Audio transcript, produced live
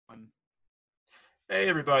Hey,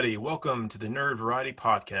 everybody. Welcome to the Nerd Variety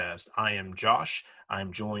Podcast. I am Josh.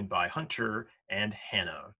 I'm joined by Hunter and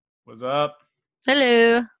Hannah. What's up?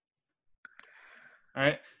 Hello. All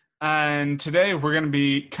right. And today we're going to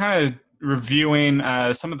be kind of reviewing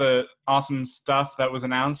some of the awesome stuff that was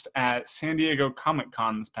announced at San Diego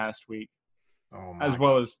Comic-Con this past week, as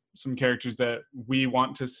well as some characters that we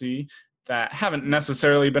want to see that haven't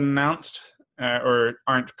necessarily been announced or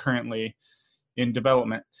aren't currently in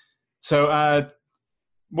development. So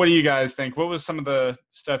what do you guys think? What was some of the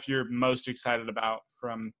stuff you're most excited about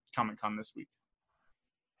from Comic-Con this week?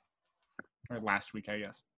 Or last week, I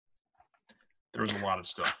guess. There was a lot of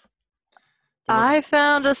stuff. I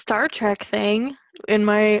found a Star Trek thing in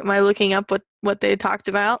my looking up what they talked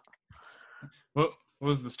about. What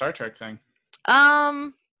was the Star Trek thing?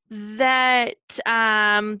 That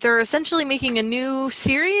they're essentially making a new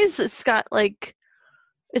series. It's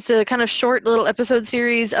a kind of short little episode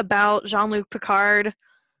series about Jean-Luc Picard.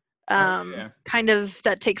 Kind of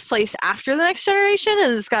that takes place after the Next Generation,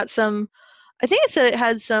 and it's got some. I think it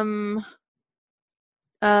had some.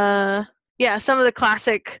 Some of the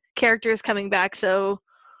classic characters coming back. So,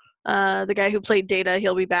 the guy who played Data,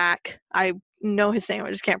 he'll be back. I know his name, I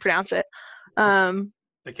just can't pronounce it.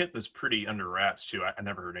 They kept this pretty under wraps too. I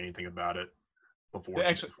never heard anything about it before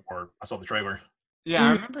I saw the trailer. Yeah,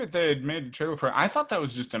 I remember they had made a trailer for it. I thought that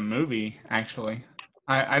was just a movie, actually.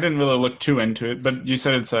 I didn't really look too into it, but you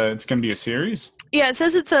said it's going to be a series? Yeah, it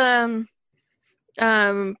says it's probably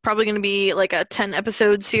going to be like a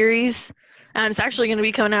 10-episode series, and it's actually going to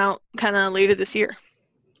be coming out kind of later this year.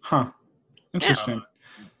 Huh. Interesting.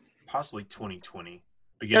 Possibly 2020.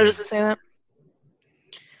 Oh, does it say that?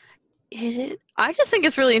 Is it? I just think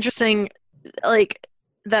it's really interesting, like,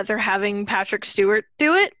 that they're having Patrick Stewart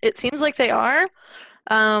do it. It seems like they are,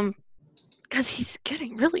 because he's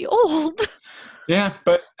getting really old. Yeah,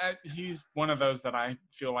 but he's one of those that I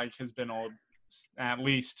feel like has been old at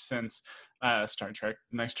least since Star Trek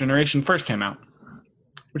Next Generation first came out,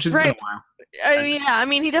 which has been a while. I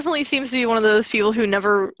mean, he definitely seems to be one of those people who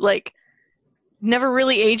never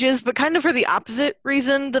really ages, but kind of for the opposite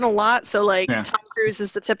reason than a lot. So, Tom Cruise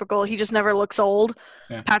is the typical, he just never looks old.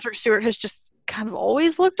 Yeah. Patrick Stewart has just kind of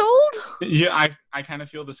always looked old. Yeah, I kind of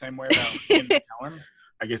feel the same way about Ian McKellen.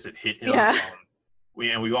 I guess it hit him. Yeah.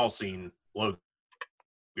 We've all seen Logan,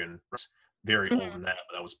 very old in that,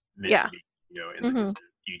 but that was meant to be, in the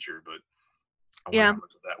future. But I wonder how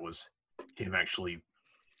much of that was him actually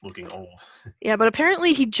looking old. Yeah, but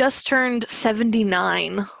apparently he just turned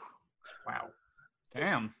 79. Wow.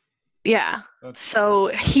 Damn. Yeah. So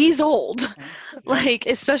he's old. Yeah.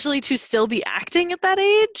 Especially to still be acting at that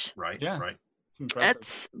age. Right. Yeah. Right.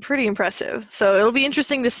 That's pretty impressive. So it'll be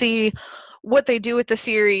interesting to see what they do with the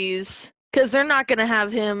series, because they're not going to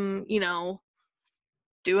have him,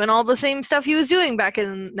 doing all the same stuff he was doing back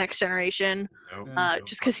in Next Generation,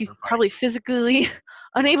 just because he's probably physically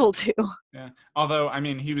unable to. Yeah. Although, I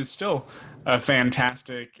mean, he was still a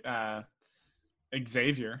fantastic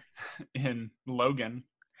Xavier in Logan.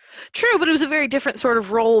 True, but it was a very different sort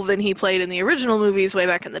of role than he played in the original movies way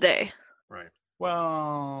back in the day. Right.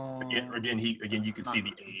 Well, again, you could see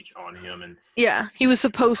the age on him, and he was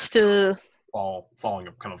supposed to falling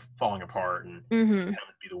apart, and having to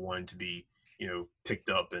be the one to be, picked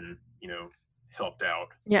up and helped out.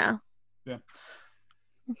 Yeah. Yeah.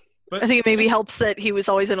 But I think it maybe helps that he was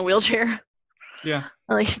always in a wheelchair. Yeah.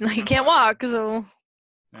 He can't walk, so.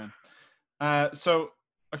 Yeah. So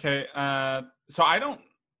I don't.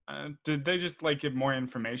 Did they just give more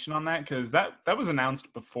information on that? Because that was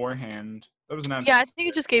announced beforehand. That was announced. Yeah, I think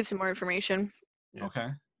it just gave some more information. Yeah. Okay.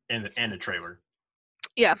 And a trailer.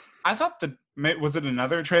 Yeah. I thought was it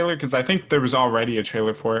another trailer? Because I think there was already a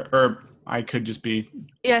trailer for it, or I could just be.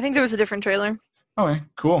 Yeah, I think there was a different trailer. Okay,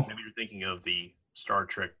 cool. Maybe you're thinking of the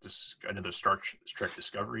another Star Trek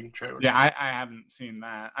Discovery trailer. Yeah, I haven't seen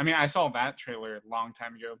that. I mean, I saw that trailer a long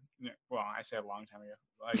time ago. Well, I say a long time ago,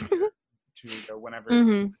 like 2 years ago, whenever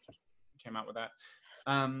it came out with that.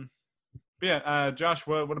 But yeah, Josh,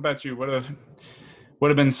 what about you? What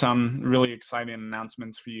have been some really exciting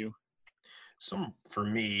announcements for you? Some for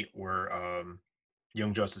me were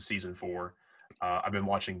Young Justice season 4. I've been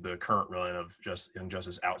watching the current run of Young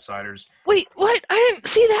Justice Outsiders. Wait, what? I didn't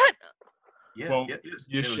see that. Yeah, well,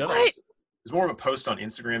 you should. It's more of a post on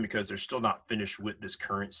Instagram because they're still not finished with this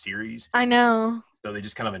current series. I know. So they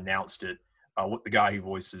just kind of announced it. With the guy who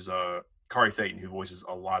voices Kari Phaeton, who voices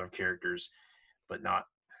a lot of characters, but not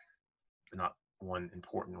one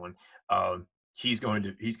important one. He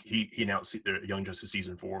announced the Young Justice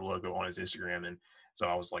season 4 logo on his Instagram, and so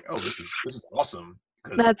I was like, oh, this is awesome.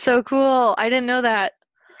 That's so cool. I didn't know that.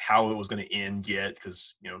 How it was going to end yet,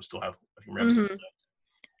 because still have a few episodes left.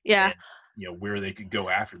 Yeah. And where they could go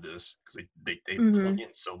after this, because they plug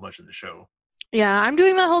in so much in the show. Yeah, I'm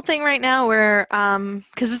doing that whole thing right now where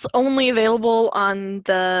because it's only available on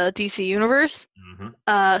the DC universe.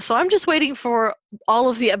 So I'm just waiting for all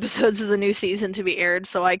of the episodes of the new season to be aired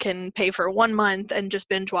so I can pay for 1 month and just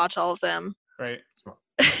binge watch all of them. Right.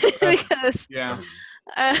 Because yeah.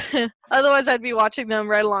 Otherwise I'd be watching them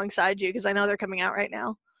right alongside you because I know they're coming out right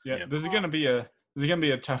now. Yeah, this is gonna be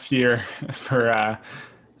a tough year for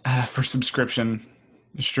subscription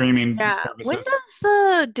streaming services. When does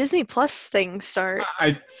the Disney Plus thing start?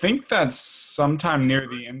 I think that's sometime near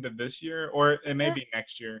the end of this year, or it may be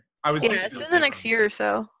next year. It's in the next year or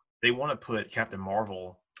so. They want to put Captain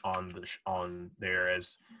Marvel on there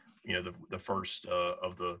as the first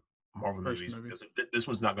of the Marvel movies, because this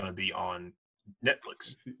one's not going to be on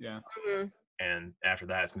Netflix. Yeah. And after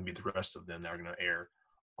that, it's going to be the rest of them that are going to air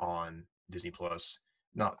on Disney Plus.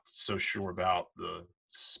 Not so sure about the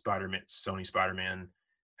Sony Spider-Man,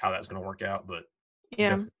 how that's going to work out, but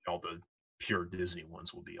definitely all the pure Disney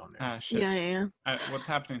ones will be on there. Shit. Yeah. What's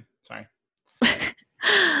happening? Sorry.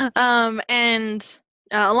 And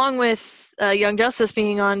along with Young Justice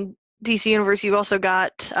being on DC Universe, you've also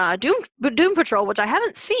got Doom Patrol, which I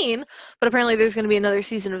haven't seen, but apparently there's going to be another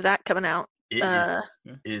season of that coming out. It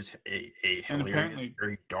is a hilarious,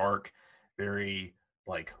 very dark, very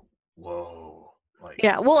whoa.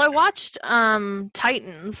 Well, I watched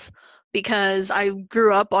Titans because I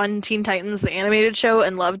grew up on Teen Titans, the animated show,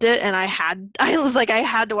 and loved it, and I had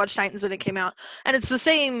to watch Titans when it came out. And it's the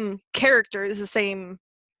same character, it's the same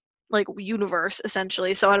universe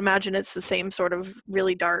essentially, so I'd imagine it's the same sort of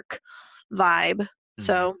really dark vibe.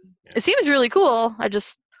 So it seems really cool.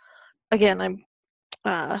 I'm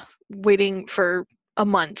waiting for a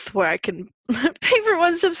month where I can pay for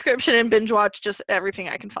one subscription and binge watch just everything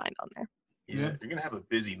I can find on there. Yeah, you're gonna have a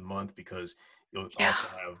busy month because you'll also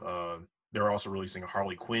have they're also releasing a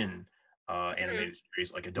Harley Quinn animated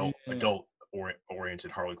series, adult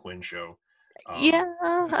oriented Harley Quinn show.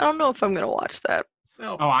 I don't know if I'm gonna watch that.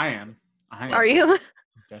 Oh, I am. Are you?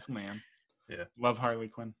 Definitely am. Yeah, love Harley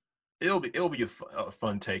Quinn. It'll be a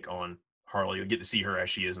fun take on Harley. You'll get to see her as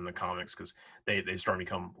she is in the comics, because they start to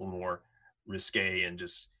become a little more risque and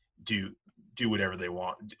just do whatever they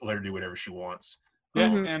want. Let her do whatever she wants. Yeah,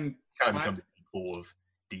 and kind of become the people of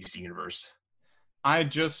DC Universe. I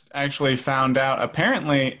just actually found out.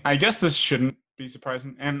 Apparently, I guess this shouldn't be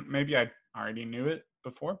surprising, and maybe I already knew it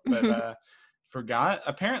before, but forgot.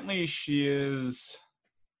 Apparently, she is.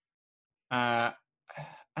 I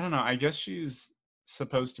don't know. I guess she's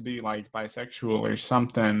supposed to be bisexual or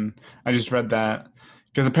something. I just read that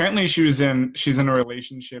because apparently she's in a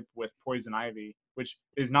relationship with Poison Ivy, which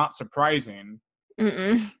is not surprising.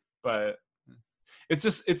 But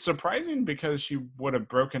it's surprising because she would have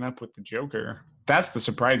broken up with the Joker. That's the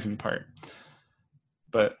surprising part.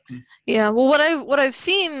 But yeah, well, what I've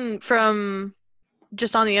seen from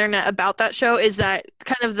just on the internet about that show is that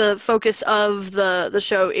kind of the focus of the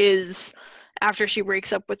show is after she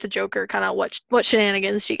breaks up with the Joker, kind of what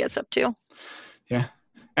shenanigans she gets up to. Yeah,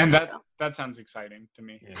 and that sounds exciting to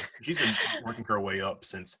me. Yeah, she's been working her way up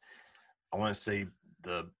since, I want to say,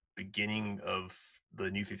 the beginning of the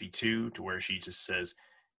New 52, to where she just says,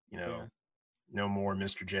 no more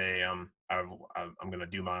Mr. J. I'm gonna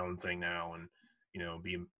do my own thing now, and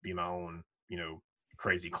be my own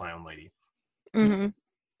crazy clown lady. And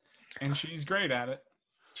she's great at it.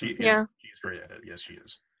 She's great at it. Yes, she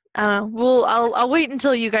is. I don't know. Well, I'll wait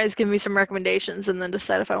until you guys give me some recommendations and then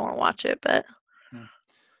decide if I want to watch it. But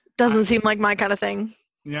doesn't seem like my kind of thing.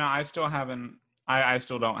 Yeah, I still haven't. I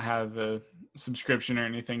still don't have a subscription or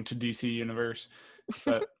anything to DC Universe,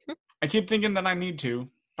 but I keep thinking that I need to.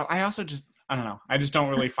 But I also I don't know. I just don't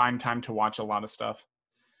really find time to watch a lot of stuff.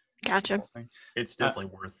 Gotcha. It's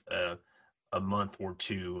definitely worth a month or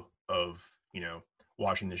two of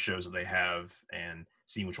watching the shows that they have and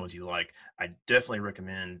seeing which ones you like. I definitely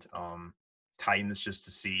recommend Titans, just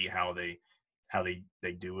to see how they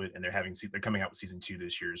do it, and they're coming out with season 2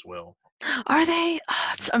 this year as well. Are they?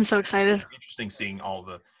 Oh, I'm so excited. It's interesting seeing all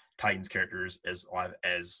the Titans characters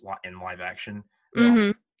in live action.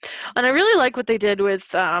 And I really like what they did with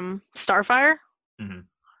Starfire.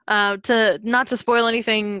 Not to spoil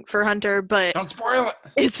anything for Hunter, but don't spoil it.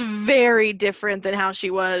 It's very different than how she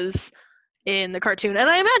was in the cartoon, and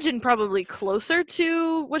I imagine probably closer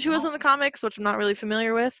to what she was in the comics, which I'm not really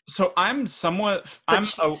familiar with. So I'm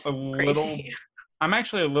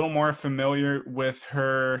actually a little more familiar with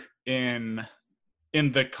her in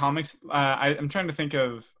the comics. I'm trying to think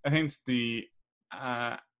of. I think it's the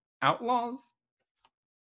Outlaws,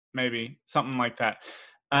 maybe something like that.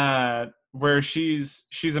 where she's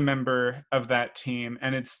a member of that team,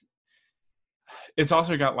 and it's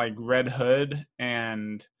also got like Red Hood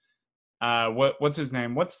and what's his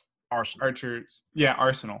name? What's Arsenal. Archer? Yeah,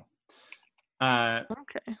 Arsenal.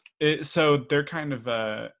 Okay. So they're kind of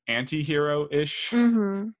a anti-hero-ish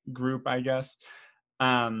group, I guess.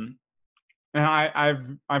 And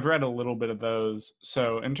I've read a little bit of those.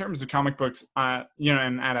 So in terms of comic books,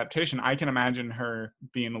 and adaptation, I can imagine her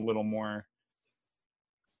being a little more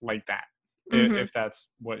like that, if that's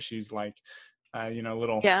what she's like.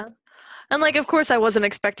 Little. Yeah. And like, of course, I wasn't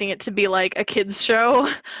expecting it to be like a kids show,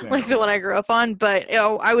 like the one I grew up on. But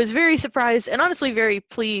I was very surprised and honestly very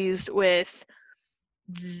pleased with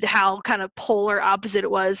how kind of polar opposite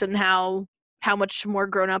it was, and how much more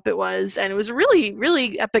grown up it was, and it was really,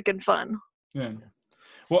 really epic and fun. Yeah.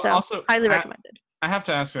 Well, so, also highly recommended. I have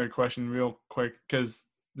to ask you a question real quick, because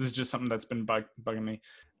this is just something that's been bugging me.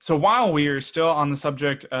 So while we are still on the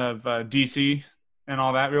subject of DC and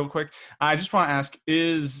all that, real quick, I just want to ask: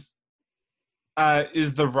 is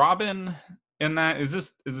the Robin in that? Is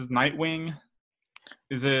this Nightwing?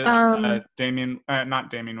 Is it Damian? Not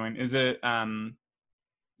Damian Wayne. Is it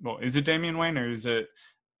is it Damian Wayne, or is it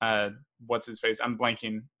what's his face? I'm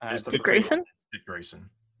blanking. Dick Grayson? It's Dick Grayson.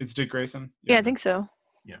 It's Dick Grayson? Yeah, I think so.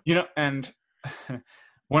 Yeah. And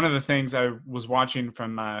one of the things I was watching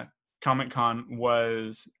from Comic-Con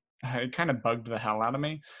was, it kind of bugged the hell out of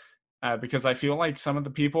me, because I feel like some of the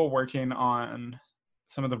people working on,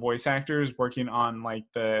 some of the voice actors working on like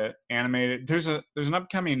the animated, there's an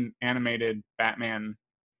upcoming animated Batman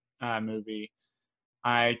movie.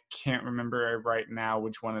 I can't remember right now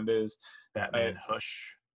which one it is. Batman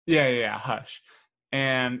Hush. Yeah, Hush.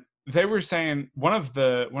 And they were saying, one of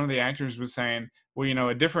the actors was saying, well,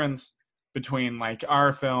 a difference between like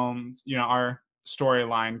our films, our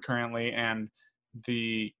storyline currently, and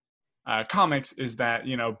the comics is that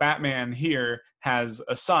Batman here has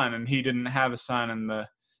a son, and he didn't have a son in the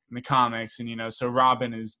comics, and so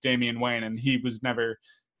Robin is Damian Wayne, and he was never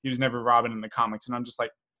Robin in the comics. And I'm just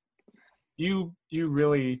like, you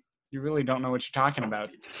really don't know what you're talking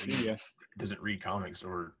about, do you? Doesn't read comics,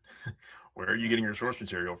 or where are you getting your source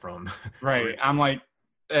material from? Right. I'm like,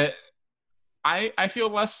 I feel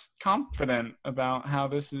less confident about how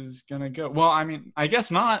this is gonna go. Well, I mean, I guess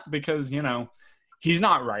not, because he's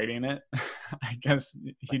not writing it. I guess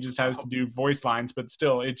he just has to do voice lines, but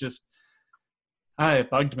still, it just it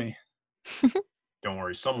bugged me. Don't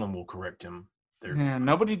worry, someone will correct him. Yeah,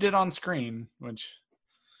 nobody did on screen, which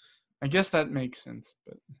I guess that makes sense,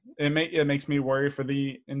 but it makes me worry for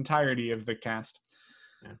the entirety of the cast.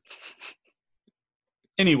 Yeah.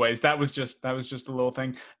 Anyways, that was just a little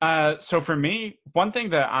thing. So for me, one thing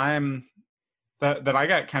that that I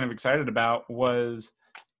got kind of excited about was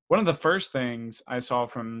one of the first things I saw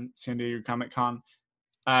from San Diego Comic-Con.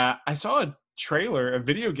 I saw a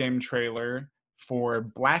video game trailer for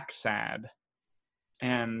Black Sad,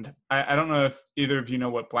 and I don't know if either of you know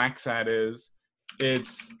what Black Sad is.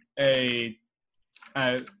 It's and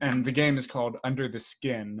the game is called Under the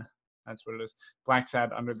Skin. That's what it is. Black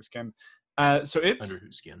Sad, Under the Skin. So it's under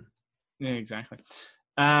whose skin? Yeah, exactly.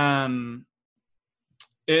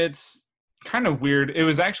 It's kind of weird. It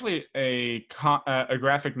was actually a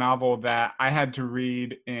graphic novel that I had to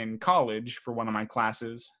read in college for one of my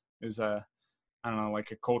classes. It was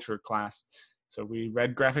like a culture class. So we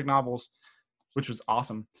read graphic novels, which was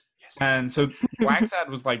awesome. Yes. And so Black Sad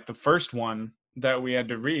was like the first one that we had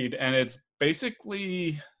to read, and it's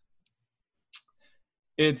basically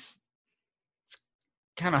it's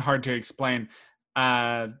kind of hard to explain.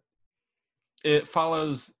 It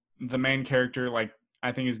follows the main character, like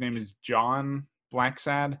I think his name is John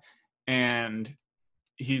Blacksad, and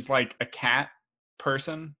he's like a cat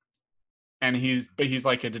person, and he's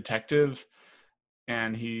like a detective,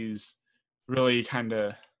 and he's really kind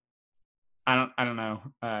of I don't know,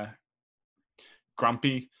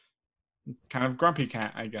 grumpy, kind of grumpy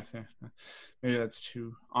cat, I guess. Yeah. Maybe that's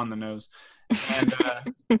too on the nose. And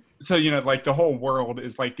so like the whole world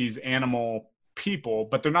is like these animal people,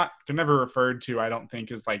 but they're never referred to, I don't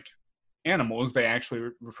think, as like animals. They actually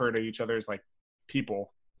refer to each other as like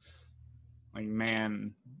people, like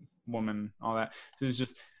man, woman, all that. So it's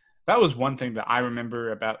just, that was one thing that I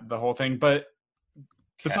remember about the whole thing. But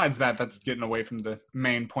besides that, that's getting away from the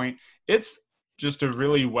main point. It's just a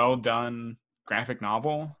really well done graphic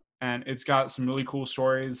novel, and it's got some really cool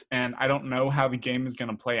stories, and I don't know how the game is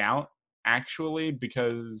going to play out actually,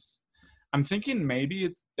 because I'm thinking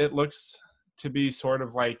maybe it looks to be sort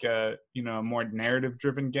of like a more narrative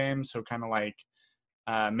driven game, so kind of like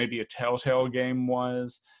maybe a Telltale game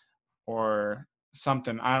was, or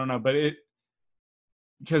something. I don't know, but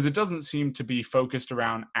because it doesn't seem to be focused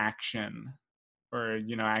around action or,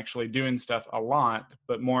 actually doing stuff a lot,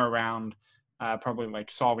 but more around probably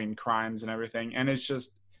like solving crimes and everything. And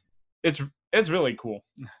it's really cool.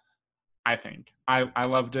 I think I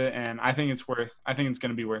loved it, and I think it's going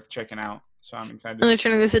to be worth checking out. So I'm excited. And they're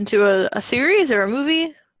turning this into a series or a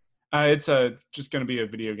movie? It's just going to be a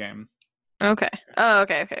video game. Okay. Oh,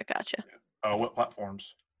 okay, gotcha. What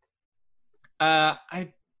platforms? I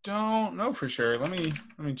don't know for sure. Let me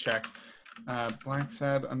check. Black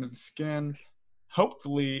Sad Under the Skin.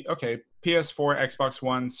 Hopefully, okay. PS4, Xbox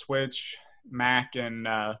One, Switch, Mac, and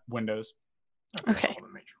Windows. Okay. All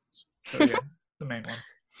the major ones. So yeah, the main ones.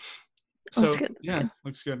 So Looks good. yeah,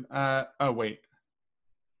 looks good. Oh wait,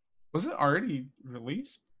 was it already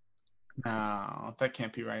released? No, that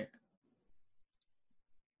can't be right.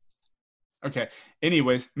 Okay.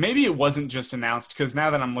 Anyways, maybe it wasn't just announced, because now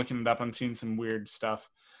that I'm looking it up, I'm seeing some weird stuff.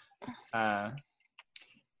 I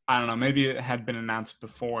don't know. Maybe it had been announced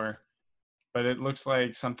before, but it looks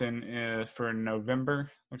like something for November.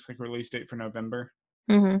 Looks like release date for November.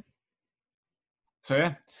 Mm-hmm. So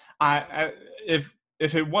yeah, I if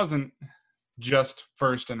it wasn't just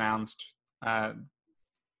first announced at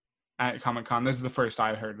Comic-Con, this is the first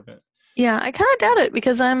I heard of it. Yeah, I kind of doubt it,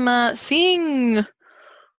 because I'm seeing.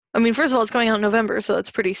 I mean, first of all, it's going out in November, so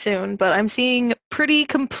that's pretty soon. But I'm seeing pretty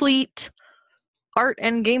complete art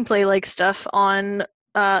and gameplay like stuff on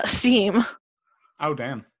Steam. Oh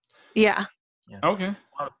damn. Yeah. Okay.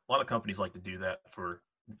 A lot of companies like to do that for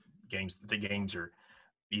games. The games or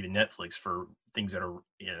even Netflix for things that are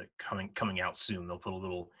coming out soon. They'll put a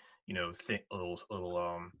little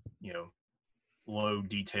low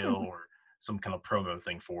detail or some kind of promo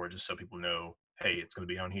thing for it, just so people know, hey, it's going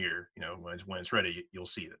to be on here. When it's ready, you'll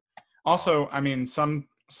see it. Also, I mean, some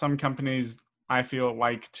companies I feel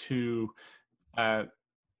like to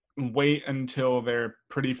wait until they're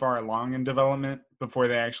pretty far along in development before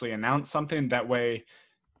they actually announce something. That way,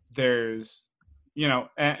 there's,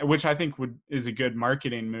 which I think is a good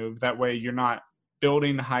marketing move. That way, you're not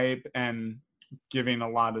building hype and giving a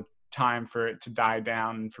lot of time for it to die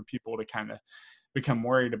down and for people to kind of become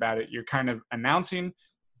worried about it. You're kind of announcing,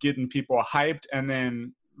 getting people hyped, and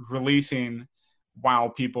then releasing while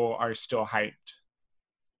people are still hyped.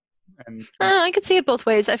 And I could see it both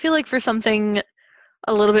ways. I feel like for something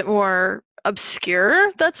a little bit more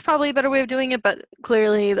obscure, that's probably a better way of doing it, but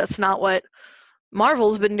clearly that's not what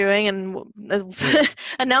Marvel's been doing, and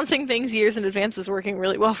announcing things years in advance is working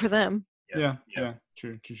really well for them. Yeah.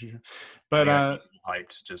 True. But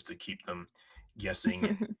hyped just to keep them guessing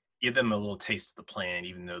and give them a little taste of the plan,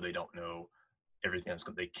 even though they don't know everything else.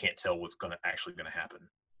 They can't tell what's actually going to happen.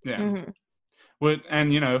 Yeah. Mm-hmm.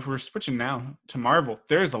 And if we're switching now to Marvel,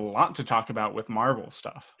 there's a lot to talk about with Marvel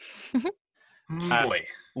stuff. Boy,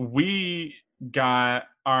 we got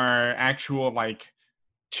our actual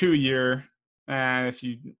 2-year. I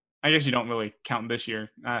guess you don't really count this year,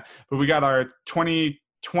 but we got our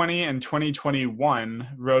 2020 and 2021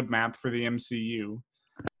 roadmap for the MCU.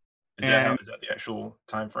 Is that the actual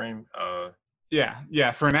time frame?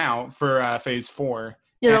 Yeah. For now, for Phase 4.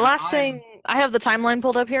 Yeah, the last thing I have the timeline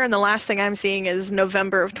pulled up here, and the last thing I'm seeing is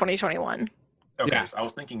November of 2021. Okay, yeah. So I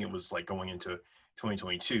was thinking it was going into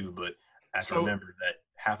 2022, but I have to remember that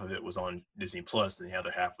half of it was on Disney Plus, and the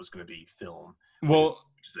other half was going to be film. Well,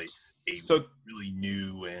 which is a really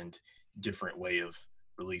new and different way of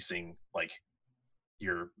releasing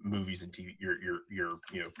your movies and TV, your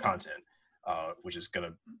content, which is going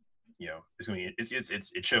to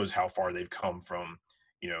it shows how far they've come from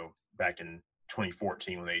back in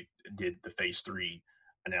 2014 when they did the Phase 3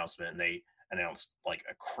 announcement, and they announced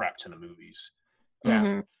a crap ton of movies for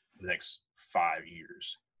the next 5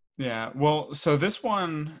 years. Yeah, well, so this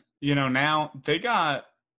one, now they got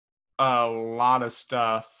a lot of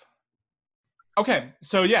stuff. Okay,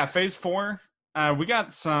 so yeah, Phase 4, we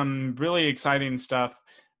got some really exciting stuff.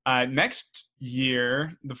 Next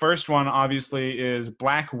year, the first one obviously is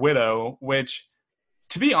Black Widow, which,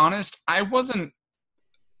 to be honest, I wasn't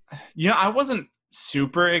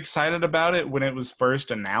super excited about it when it was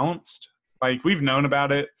first announced. We've known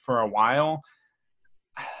about it for a while.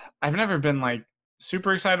 I've never been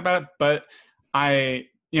super excited about it, but I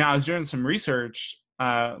was doing some research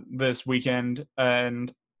this weekend,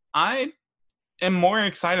 and I am more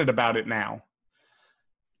excited about it now.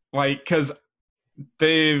 Because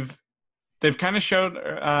they've kind of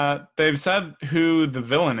showed, they've said who the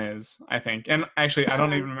villain is, I think. And actually, I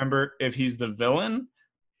don't even remember if he's the villain,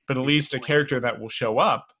 but at least a character that will show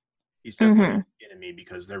up. He's definitely an enemy,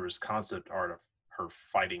 because there was concept art of her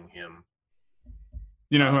fighting him.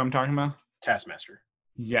 You know who I'm talking about? Taskmaster.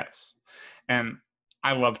 Yes. And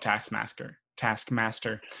I love Taskmaster.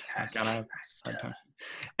 Taskmaster.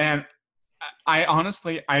 And I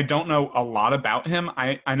honestly, I don't know a lot about him.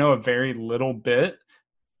 I know a very little bit,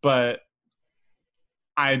 but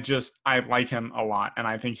I like him a lot, and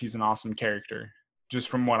I think he's an awesome character just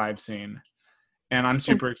from what I've seen. And I'm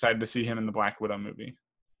super excited to see him in the Black Widow movie.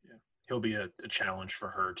 Yeah. He'll be a challenge for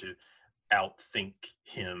her to outthink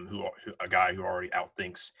him, a guy who already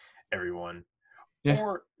outthinks everyone. Yeah.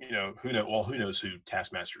 Or who knows who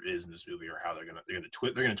Taskmaster is in this movie, or how they're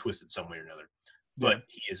gonna twist it some way or another. But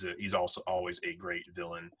he's also always a great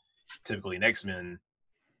villain, typically an X-Men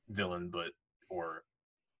villain, or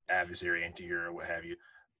adversary, anti-hero, what have you.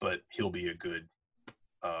 But he'll be a good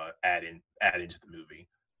add into the movie.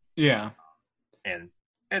 Yeah. And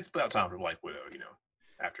it's about time for Black Widow,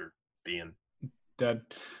 after being dead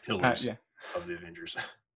pillars of the Avengers.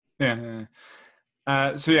 Yeah.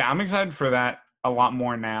 So yeah, I'm excited for that a lot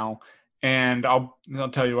more now, and I'll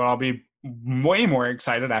tell you what, I'll be way more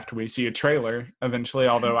excited after we see a trailer eventually.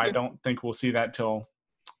 Although I don't think we'll see that till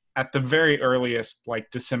at the very earliest, like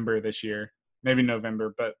December this year, maybe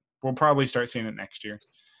November, but we'll probably start seeing it next year.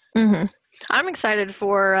 Mm-hmm. I'm excited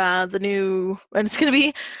for the new, and it's going to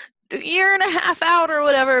be a year and a half out or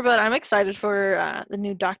whatever, but I'm excited for the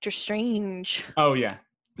new Doctor Strange. Oh yeah,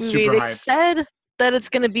 super hyped. Said that it's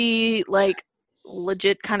going to be like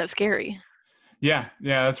legit kind of scary. Yeah,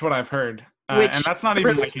 that's what I've heard. And that's not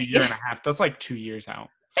even like a year and a half. That's like 2 years out.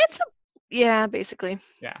 Basically.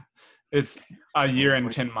 Yeah, it's a year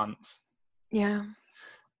and 10 months. Yeah.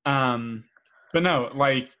 But no,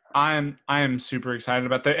 like I am super excited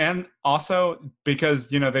about that, and also because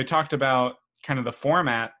they talked about kind of the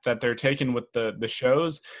format that they're taking with the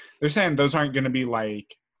shows. They're saying those aren't going to be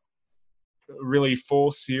like really full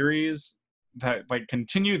series that like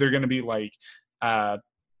continue. They're going to be like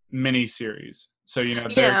mini series. So they're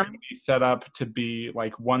going to be set up to be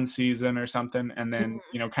like one season or something, and then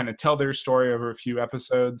kind of tell their story over a few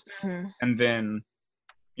episodes, and then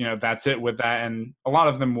that's it with that. And a lot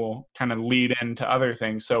of them will kind of lead into other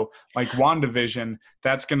things. So like WandaVision,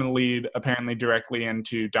 that's going to lead apparently directly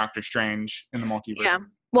into Doctor Strange in the multiverse. Yeah.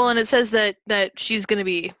 Well, and it says that she's going to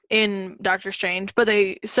be in Doctor Strange, but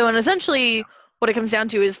and essentially what it comes down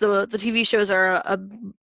to is the TV shows are a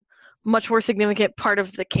much more significant part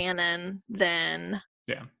of the canon than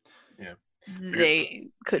they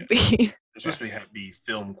could be. It's supposed to be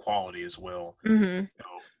film quality as well. Mm-hmm.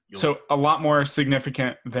 So a lot more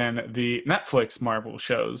significant than the Netflix Marvel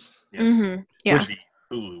shows. Yes. Mm-hmm. Yeah. Which the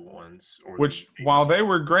Hulu ones. Which, while they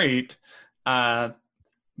were great,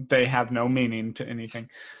 they have no meaning to anything.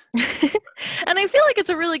 And I feel like it's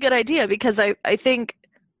a really good idea because I think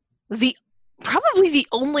probably the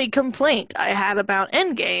only complaint I had about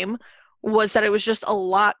Endgame was that it was just a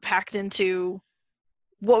lot packed into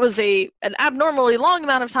what was an abnormally long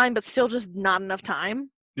amount of time, but still just not enough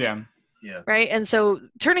time. Yeah. Yeah. Right. And so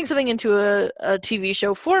turning something into a TV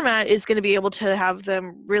show format is going to be able to have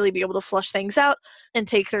them really be able to flush things out and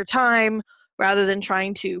take their time rather than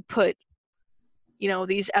trying to put,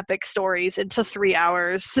 these epic stories into 3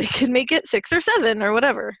 hours. They can make it 6 or 7 or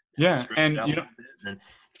whatever. Yeah. And and then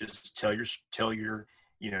just tell your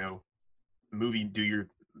movie, do your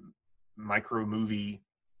micro movie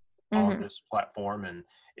on this platform, and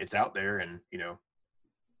it's out there, and you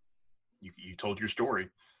told your story.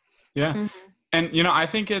 Yeah. Mm-hmm. And I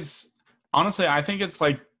think it's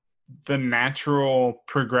like the natural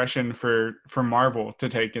progression for Marvel to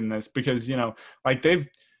take in this, because like they've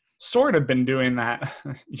sort of been doing that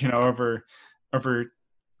over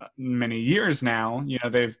many years now.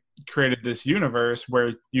 They've created this universe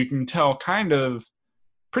where you can tell kind of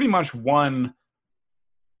pretty much one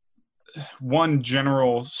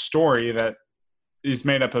general story that is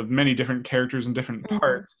made up of many different characters and different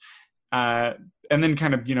parts, and then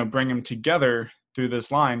kind of bring them together through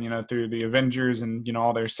this line, through the Avengers and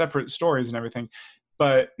all their separate stories and everything.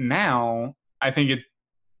 But now I think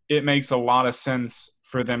it makes a lot of sense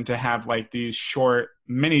for them to have like these short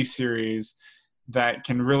mini series that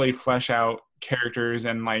can really flesh out characters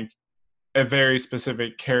and like a very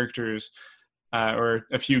specific characters or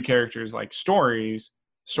a few characters, like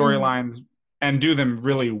storylines, and do them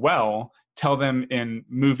really well. Tell them in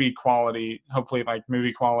movie quality, hopefully like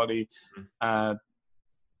movie quality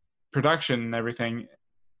production and everything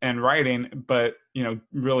and writing, but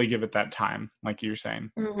really give it that time, like you're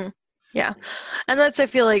saying. Yeah. And that's, I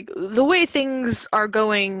feel like, the way things are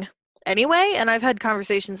going anyway, and I've had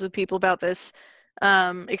conversations with people about this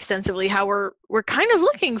extensively, how we're kind of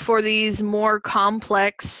looking for these more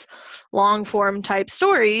complex long form type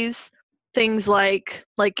stories, things like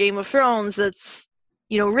Game of Thrones, that's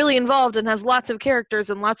really involved and has lots of characters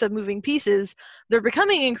and lots of moving pieces, they're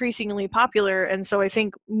becoming increasingly popular. And so I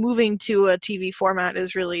think moving to a TV format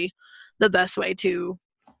is really the best way to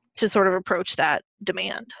sort of approach that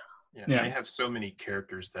demand. Yeah. They have so many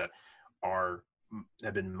characters that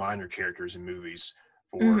have been minor characters in movies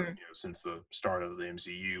for since the start of the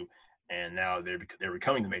MCU, and now they're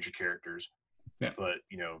becoming the major characters. Yeah. But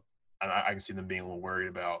I can see them being a little worried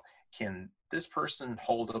about, can this person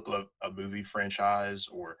hold up a movie franchise,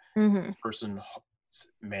 or this person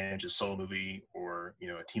manage a solo movie, or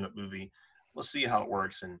a team up movie. Let's see how it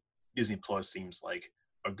works. And Disney Plus seems like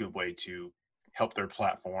a good way to help their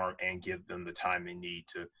platform and give them the time they need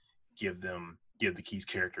to give the Keys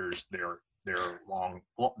characters their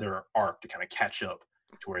arc to kind of catch up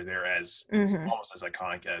to where they're as almost as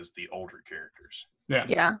iconic as the older characters.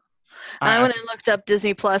 Yeah. I went and looked up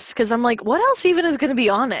Disney Plus because I'm like, what else even is going to be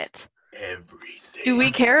on it? Everything. Do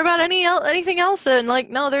we care about anything else? And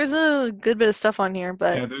no, there's a good bit of stuff on here,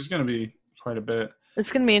 but yeah, there's going to be quite a bit.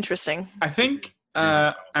 It's going to be interesting. I think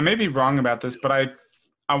I may be wrong about this, but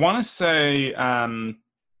I want to say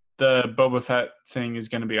the Boba Fett thing is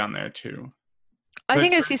going to be on there too. I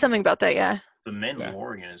think I see something about that. Yeah. The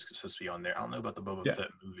Mandalorian is supposed to be on there. I don't know about the Boba Fett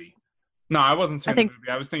movie. No, I wasn't saying the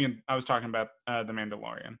movie. I was talking about the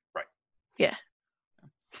Mandalorian. Right. Yeah.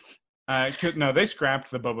 No, they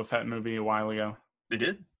scrapped the Boba Fett movie a while ago. They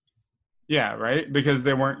did? Yeah, right? Because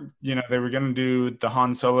they weren't, they were going to do the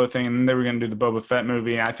Han Solo thing, and then they were going to do the Boba Fett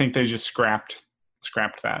movie. I think they just scrapped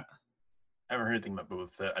that. I haven't heard anything about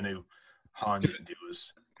Boba Fett. I knew Han didn't do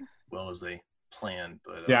as well as they planned.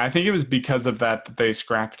 But yeah, I think it was because of that they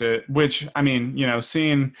scrapped it, which, I mean,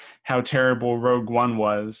 seeing how terrible Rogue One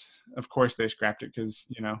was, of course they scrapped it because,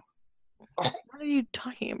 What are you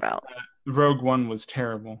talking about? Rogue One was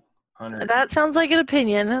terrible. That sounds like an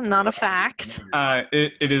opinion, not a fact.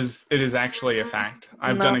 It is actually a fact.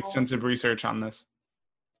 I've done extensive research on this.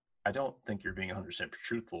 I don't think you're being 100%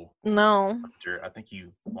 truthful. No. I think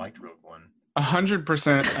you liked Rogue One.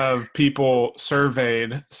 100% of people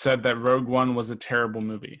surveyed said that Rogue One was a terrible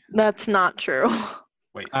movie. That's not true.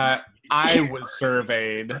 Wait. I was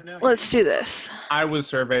surveyed. Let's do this. I was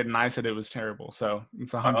surveyed, and I said it was terrible. So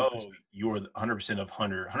it's 100%. Oh, you were 100% of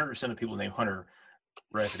Hunter. 100% of people named Hunter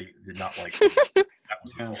Rafferty did not like it. That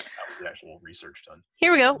was the actual research done.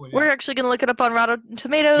 Here we go. Oh, yeah. We're actually going to look it up on Rotten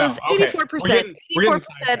Tomatoes. No, okay. 84%. We're getting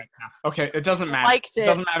sidetracked now. Okay, it doesn't matter. Liked it.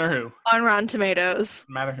 Doesn't matter who. On Rotten Tomatoes.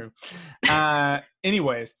 Doesn't matter who.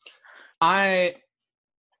 Anyways, okay,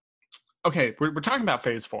 we're talking about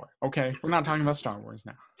Phase 4. Okay, we're not talking about Star Wars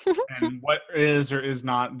now. And what is or is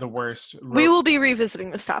not the worst. We will be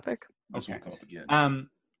revisiting this topic. Okay. Come up again.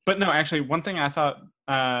 But no, actually, one thing I thought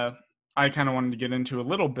I kind of wanted to get into a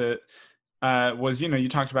little bit was, you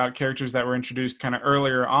talked about characters that were introduced kind of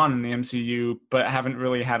earlier on in the MCU, but haven't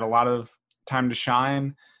really had a lot of time to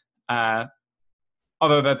shine.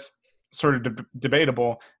 Although that's sort of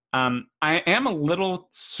debatable. I am a little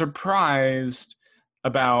surprised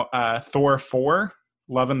about Thor 4,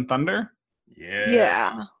 Love and Thunder.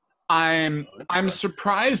 Yeah. I'm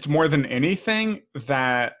surprised more than anything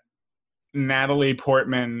that Natalie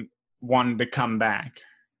Portman wanted to come back.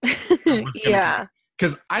 Yeah.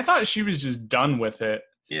 Because I thought she was just done with it.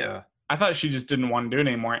 Yeah. I thought she just didn't want to do it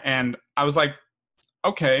anymore. And I was like,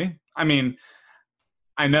 okay. I mean,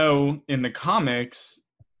 I know in the comics,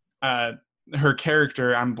 her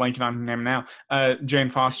character, I'm blanking on her name now, Jane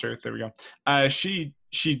Foster, there we go. She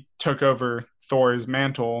took over Thor's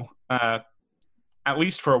mantle, at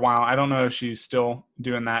least for a while. I don't know if she's still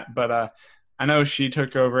doing that, but I know she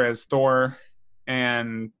took over as Thor,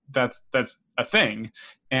 and that's a thing.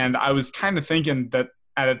 And I was kind of thinking that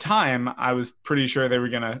at a time, I was pretty sure they were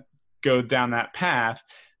going to go down that path.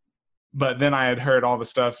 But then I had heard all the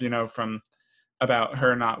stuff, from about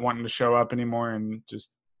her not wanting to show up anymore and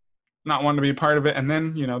just not wanting to be a part of it. And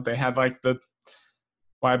then, they had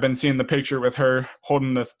I've been seeing the picture with her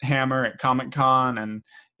holding the hammer at Comic-Con, and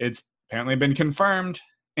it's apparently been confirmed.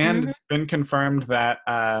 And it's been confirmed that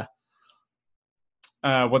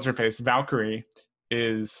what's her face? Valkyrie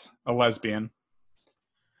is a lesbian.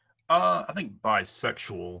 I think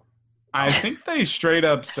bisexual. I think they straight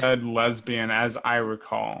up said lesbian, as I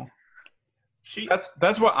recall.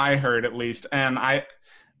 That's what I heard, at least, and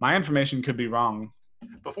my information could be wrong.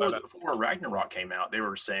 Before Ragnarok came out, they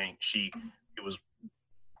were saying it was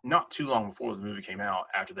not too long before the movie came out,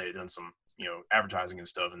 after they had done some advertising and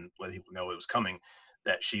stuff and let people know it was coming,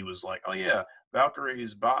 that she was like, oh yeah, Valkyrie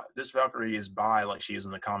is bi. This Valkyrie is bi, like she is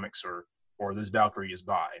in the comics, or this Valkyrie is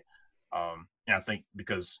bi. And I think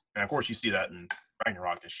and of course you see that in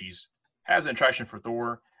Ragnarok, that has an attraction for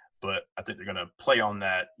Thor, but I think they're going to play on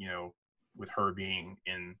that, with her being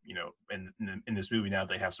in, in this movie now,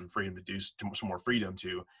 they have some freedom to do some more freedom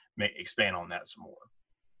to expand on that some more.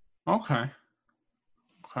 Okay.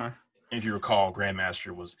 And if you recall,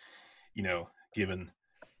 Grandmaster was, given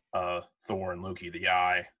Thor and Loki the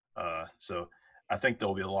eye. So I think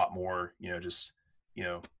there'll be a lot more, just,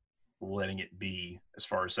 letting it be as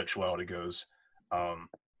far as sexuality goes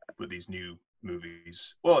with these new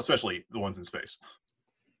movies. Well, especially the ones in space.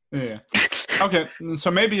 Yeah. Okay. So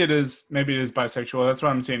maybe it is bisexual. That's what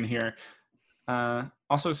I'm seeing here.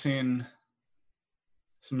 Also seeing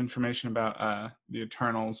some information about the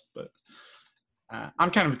Eternals, but I'm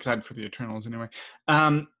kind of excited for the Eternals anyway.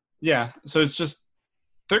 Yeah. So it's just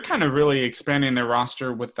they're kind of really expanding their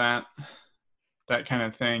roster with that kind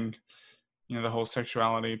of thing. The whole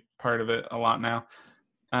sexuality part of it a lot now,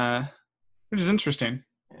 which is interesting.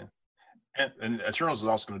 Yeah. And Eternals is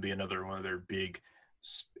also going to be another one of their big,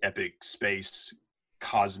 epic space,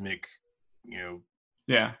 cosmic, Yeah.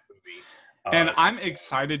 movie. And I'm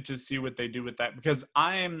excited to see what they do with that because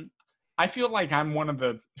I feel like I'm one of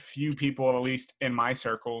the few people, at least in my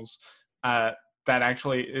circles, that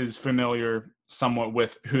actually is familiar somewhat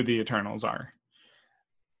with who the Eternals are.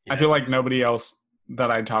 Yeah, I feel like nobody else that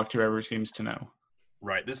I talk to ever seems to know.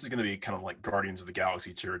 Right. This is going to be kind of like Guardians of the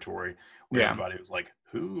Galaxy territory where everybody was like,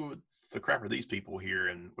 who the crap are these people here?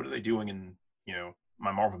 And what are they doing in,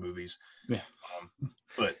 my Marvel movies? Yeah.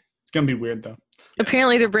 But it's going to be weird though. Yeah.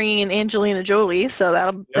 Apparently they're bringing in Angelina Jolie, so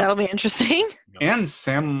that'll be interesting. And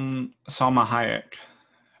Salma Hayek.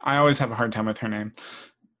 I always have a hard time with her name.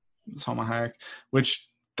 Salma Hayek, which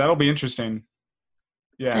that'll be interesting.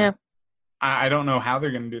 Yeah. I don't know how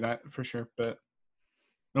they're going to do that for sure, but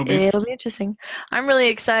it'll be interesting. I'm really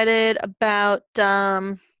excited about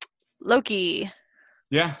Loki.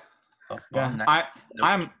 Yeah.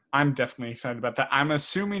 I'm definitely excited about that. I'm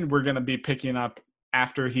assuming we're going to be picking up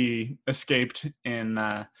after he escaped in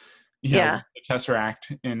the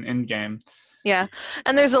Tesseract in Endgame. Yeah.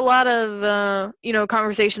 And there's a lot of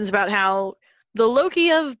conversations about how the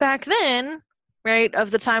Loki of back then, right,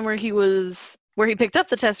 of the time where he picked up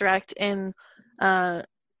the Tesseract in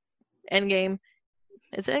Endgame.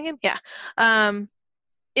 Is it Endgame? Yeah.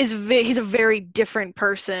 He's a very different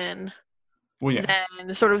person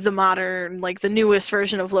than sort of the modern, like the newest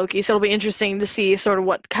version of Loki. So it'll be interesting to see sort of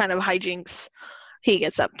what kind of hijinks he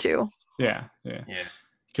gets up to. Yeah.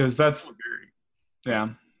 Because that's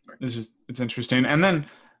it's interesting. And then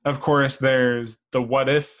of course there's the What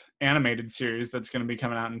If animated series that's going to be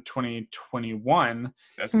coming out in 2021.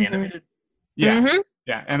 That's animated. Yeah. Mm-hmm.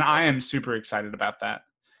 Yeah, and I am super excited about that.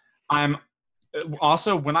 I'm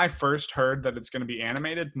also, when I first heard that it's going to be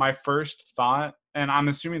animated, my first thought, and I'm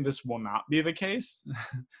assuming this will not be the case,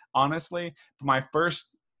 honestly, but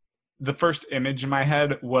the first image in my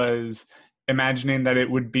head was imagining that it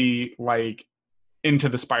would be like Into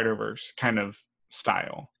the Spider-Verse kind of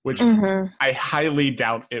style, which I highly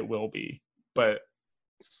doubt it will be, but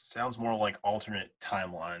sounds more like alternate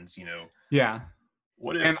timelines, Yeah.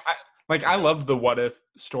 What if? And I love the What If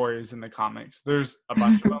stories in the comics. There's a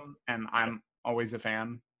bunch of them, and I'm always a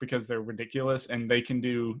fan because they're ridiculous and they can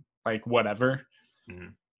do like whatever.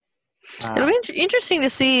 Mm-hmm. It'll be interesting to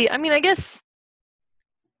see. I mean, I guess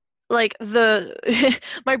like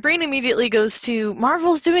my brain immediately goes to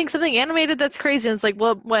Marvel's doing something animated that's crazy. And it's like,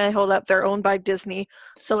 well, hold up, they're owned by Disney,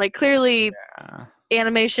 so like clearly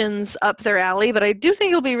animation's up their alley. But I do think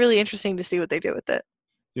it'll be really interesting to see what they do with it.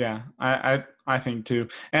 Yeah, I think too.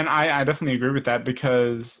 And I definitely agree with that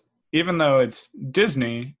because even though it's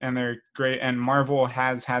Disney and they're great and Marvel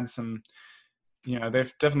has had some,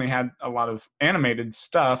 they've definitely had a lot of animated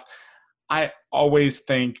stuff, I always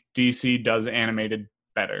think DC does animated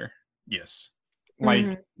better. Yes.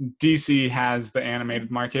 Like DC has the animated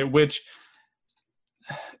market, which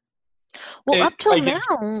up till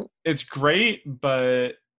now it's great,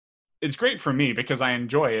 but it's great for me because I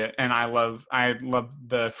enjoy it and I love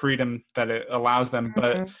the freedom that it allows them.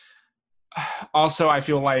 But also I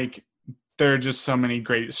feel like there are just so many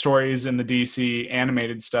great stories in the DC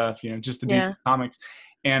animated stuff, just the DC comics.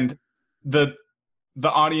 And the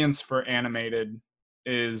audience for animated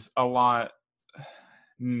is a lot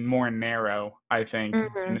more narrow, I think,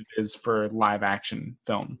 than it is for live action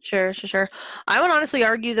film. Sure. I would honestly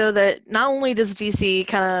argue though that not only does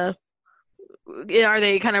DC are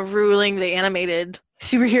they kind of ruling the animated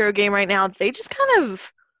superhero game right now, they just kind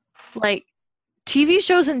of like TV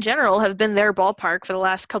shows in general have been their ballpark for the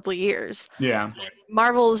last couple of years. Yeah.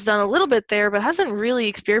 Marvel's done a little bit there, but hasn't really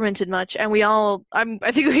experimented much. And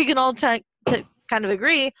I think we can all kind of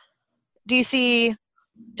agree, DC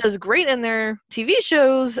does great in their TV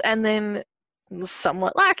shows and then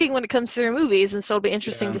somewhat lacking when it comes to their movies, and so it'll be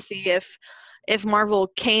interesting to see if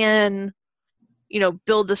Marvel can,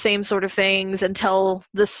 build the same sort of things and tell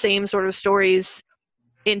the same sort of stories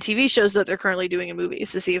in TV shows that they're currently doing in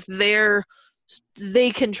movies, to see if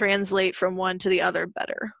they can translate from one to the other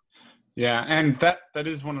better. Yeah, and that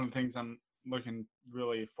is one of the things I'm looking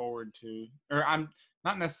really forward to, or I'm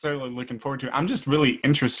not necessarily looking forward to. I'm just really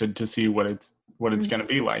interested to see what it's going to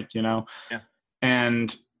be like, Yeah.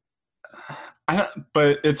 And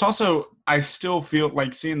but it's also, I still feel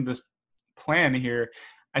like seeing this plan here,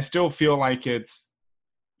 I still feel like it's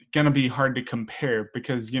going to be hard to compare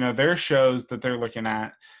because, their shows that they're looking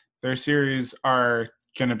at, their series are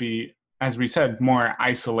going to be, as we said, more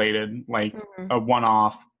isolated, like a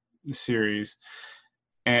one-off series.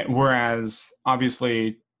 And whereas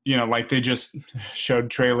obviously, like they just showed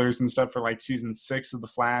trailers and stuff for like season 6 of The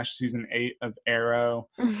Flash, season 8 of Arrow,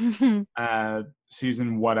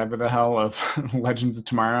 season whatever the hell of Legends of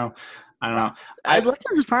Tomorrow. I don't know. Legends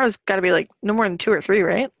of Tomorrow's got to be like no more than 2 or 3,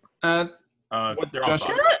 right? They're on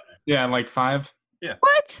 5. Yeah, like 5. Yeah.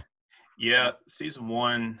 What? Yeah, season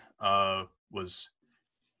 1 was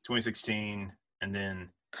 2016, and then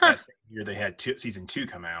that same year they had season 2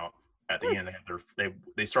 come out. At the end,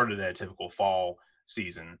 they started at a typical fall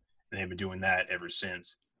season, and they've been doing that ever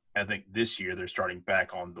since. I think this year they're starting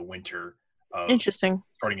back on the winter. Interesting.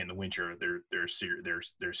 Starting in the winter, their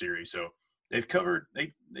series. So they've covered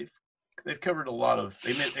they've covered a lot of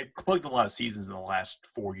they've plugged a lot of seasons in the last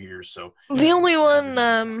 4 years. So the only one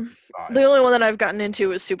that I've gotten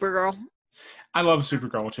into is Supergirl. I love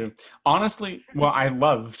Supergirl too. Honestly, I'm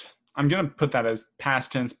gonna put that as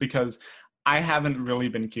past tense because I haven't really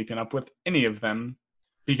been keeping up with any of them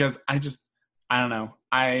because I don't know.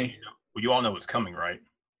 Well, you all know what's coming, right?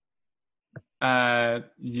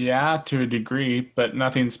 Yeah, to a degree, but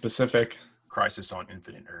nothing specific. Crisis on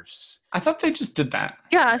Infinite Earths. I thought they just did that.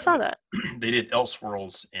 Yeah, I saw that. They did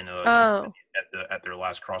Elseworlds at their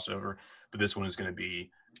last crossover, but this one is going to be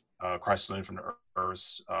Crisis on Infinite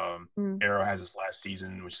Earths. Arrow has its last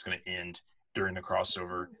season, which is going to end during the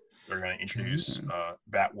crossover. They're going to introduce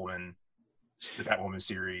Batwoman. The Batwoman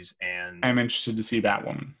series, and I'm interested to see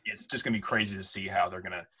Batwoman. It's just gonna be crazy to see how they're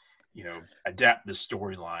gonna, adapt the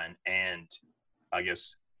storyline and I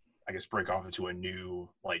guess break off into a new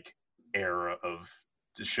like era of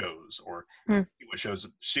the shows, or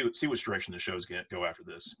see which direction the show's gonna go after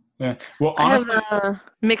this. Yeah. Well, honestly, I have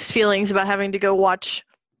mixed feelings about having to go watch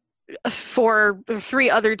 4 or 3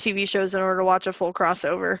 other TV shows in order to watch a full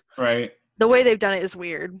crossover. Right. The way they've done it is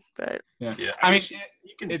weird, but yeah. I mean,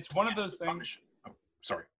 it's one of those things.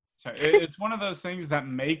 Sorry. It's one of those things that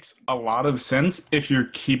makes a lot of sense if you're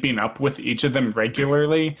keeping up with each of them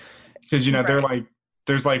regularly, because they're like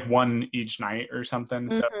there's like one each night or something.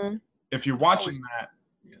 So if you're watching that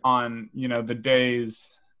on the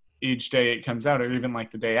days each day it comes out, or even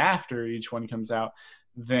like the day after each one comes out,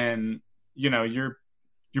 then you're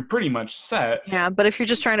pretty much set. Yeah, but if you're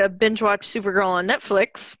just trying to binge watch Supergirl on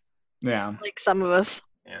Netflix. Yeah, like some of us.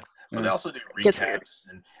 Yeah, but they also do recaps,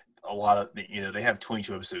 and a lot of they have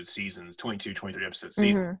 22 episode seasons, 22, 23 episode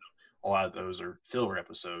seasons. A lot of those are filler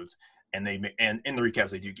episodes, and in the recaps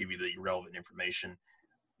they do give you the relevant information.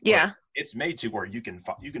 Yeah, but it's made to where you can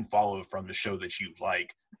follow from the show that you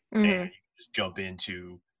like, and you can just jump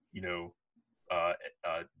into the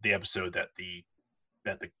episode that the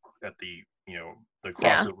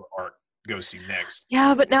crossover arc goes to next.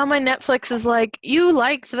 Yeah, but now my Netflix is like, you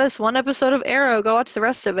liked this one episode of Arrow, go watch the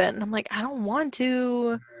rest of it. And I'm like, I don't want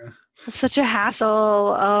to. It's such a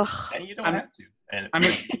hassle. Ugh. And you don't have to. And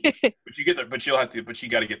but you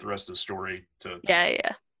got to get the rest of the story to. Yeah.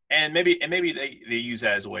 And maybe they use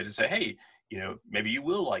that as a way to say, hey, maybe you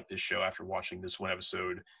will like this show after watching this one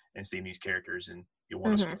episode and seeing these characters, and you'll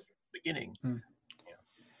want to start from the beginning. Yeah.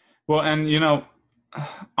 Well, and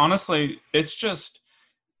honestly, it's just.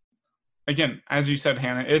 Again, as you said,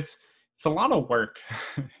 Hannah, it's a lot of work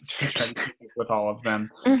to try to keep up with all of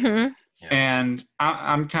them. And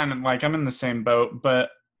I'm kind of like, I'm in the same boat,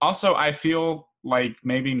 but also I feel like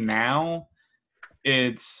maybe now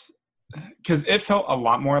it's because it felt a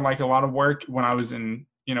lot more like a lot of work when I was in,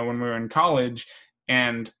 when we were in college,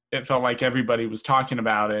 and it felt like everybody was talking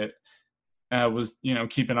about it, was,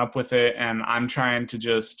 keeping up with it. And I'm trying to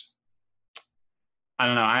just, I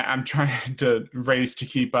don't know. I'm trying to race to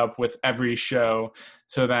keep up with every show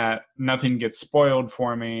so that nothing gets spoiled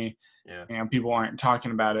for me. Yeah. People aren't talking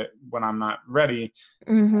about it when I'm not ready.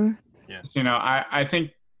 Yeah. So, I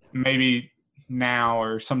think maybe now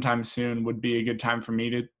or sometime soon would be a good time for me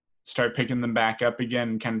to start picking them back up again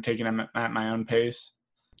and kind of taking them at my own pace.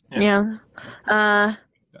 Yeah. Not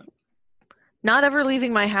ever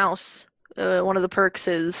leaving my house one of the perks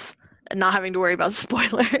is not having to worry about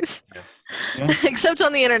spoilers. Yeah. Except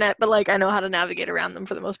on the internet, but like I know how to navigate around them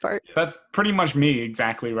for the most part. That's pretty much me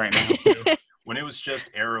exactly right now too. When it was just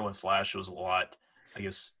Arrow and Flash, it was a lot. I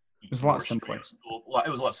guess it was a lot simpler. It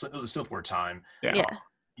was a simpler time. Yeah.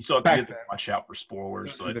 You still have to watch out for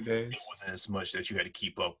spoilers, but it wasn't as much that you had to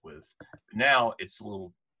keep up with. Now it's a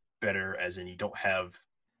little better, as in you don't have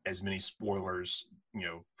as many spoilers,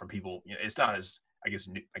 from people. It's not as I guess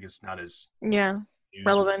not as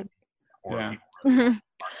relevant. People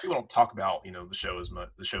don't talk about the shows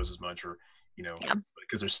as much, or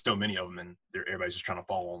because there's so many of them and everybody's just trying to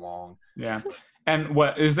follow along. Yeah. And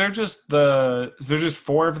what is there just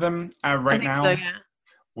 4 of them right now? So, yeah.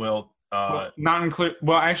 Well, not include.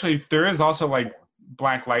 Well, actually, there is also like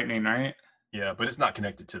Black Lightning, right? Yeah, but it's not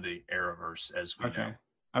connected to the Arrowverse as we know.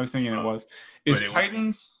 I was thinking it was. Is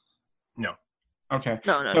Titans? No. Okay.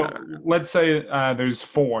 No. Let's say there's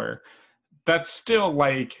 4. That's still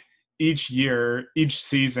like each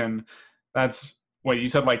season. That's what you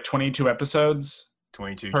said, like 22 episodes.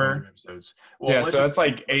 22 episodes. Well, yeah, so that's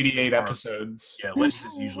like 88 episodes. Yeah, Legends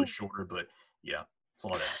is usually shorter, but yeah, it's a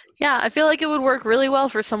lot of episodes. Yeah, I feel like it would work really well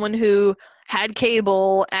for someone who had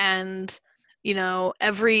cable and,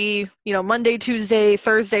 every, Monday, Tuesday,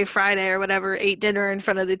 Thursday, Friday, or whatever, ate dinner in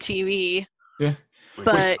front of the TV. Yeah.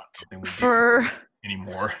 But for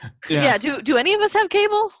anymore. Yeah. Do any of us have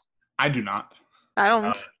cable? I do not. I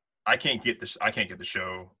don't. I can't get this. I can't get the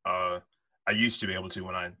show. I used to be able to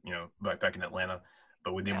when I, back in Atlanta,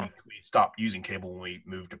 but we stopped using cable when we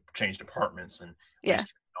changed apartments, and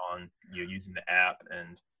on using the app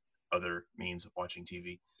and other means of watching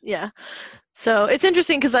TV. Yeah, so it's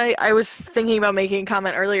interesting because I was thinking about making a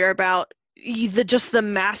comment earlier about just the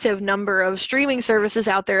massive number of streaming services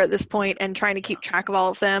out there at this point and trying to keep track of all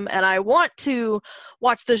of them. And I want to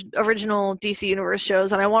watch the original DC Universe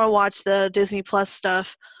shows and I want to watch the Disney Plus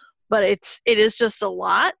stuff, but it is just a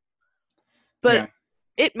lot. But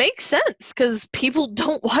it makes sense because people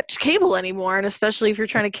don't watch cable anymore, and especially if you're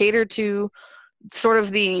trying to cater to sort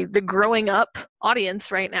of the growing up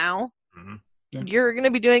audience right now, you're going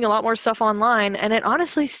to be doing a lot more stuff online, and it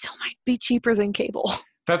honestly still might be cheaper than cable.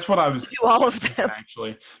 That's what I was do all of them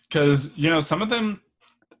actually, because some of them,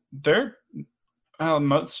 they're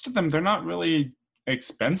most of them they're not really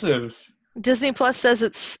expensive. Disney Plus says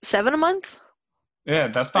it's $7 a month. Yeah,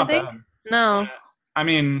 that's not bad. No, I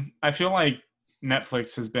mean, I feel like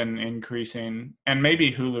Netflix has been increasing, and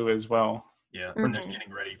maybe Hulu as well. Yeah, we're just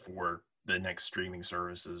getting ready for the next streaming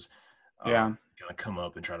services. Gonna come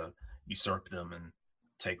up and try to usurp them and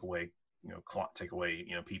take away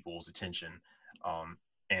people's attention.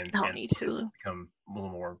 And need Hulu. Become a little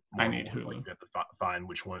more. I need Hulu. Like you have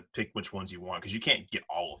to pick which ones you want, because you can't get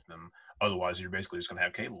all of them. Otherwise, you're basically just going to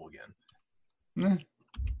have cable again.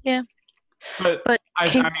 Yeah. But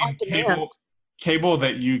I mean, cable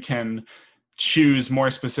that you can choose more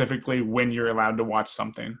specifically when you're allowed to watch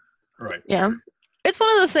something. Right. Yeah. It's one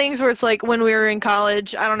of those things where it's like when we were in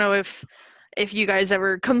college, I don't know if you guys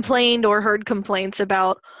ever complained or heard complaints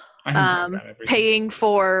about paying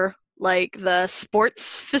for like the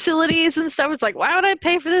sports facilities and stuff. It's like, why would I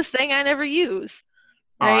pay for this thing I never use?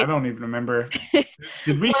 Right? Oh, I don't even remember.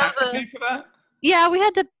 Did we have to pay for that? Yeah, we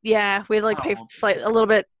had to. Yeah, we had to pay a little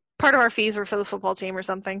bit. Part of our fees were for the football team or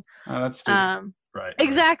something. Oh, that's stupid. Right.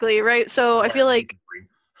 Exactly. Right. So I feel like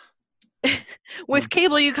with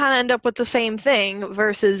cable, you kind of end up with the same thing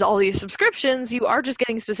versus all these subscriptions. You are just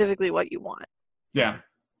getting specifically what you want. Yeah.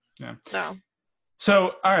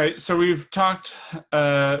 So all right. So we've talked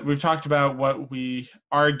about what we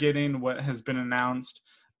are getting, what has been announced.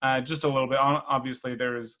 Just a little bit. Obviously,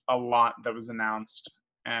 there is a lot that was announced,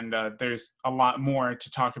 and there's a lot more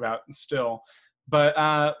to talk about still.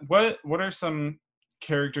 But what are some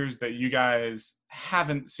characters that you guys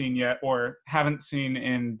haven't seen yet, or haven't seen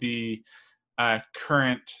in the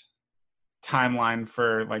current timeline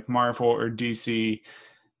for like Marvel or DC,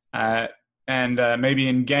 and maybe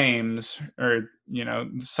in games, or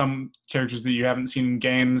some characters that you haven't seen in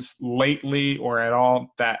games lately or at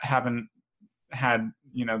all that haven't had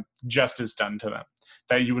justice done to them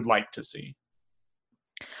that you would like to see?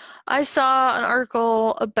 I saw an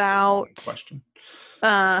article about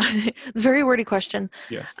very wordy question.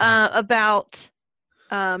 Yes. About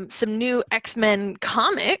some new X-Men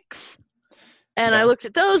comics. And I looked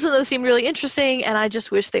at those, and those seemed really interesting, and I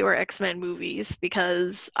just wish they were X-Men movies,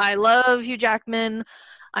 because I love Hugh Jackman.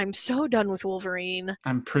 I'm so done with Wolverine.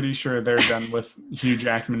 I'm pretty sure they're done with Hugh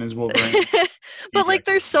Jackman as Wolverine. But like,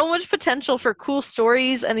 there's so much potential for cool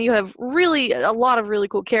stories, and you have really a lot of really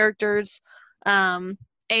cool characters. And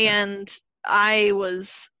I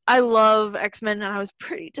I love X-Men, and I was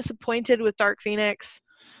pretty disappointed with Dark Phoenix.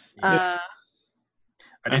 I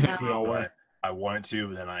didn't think see we all it, were. but I wanted to,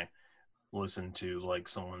 but then I listened to like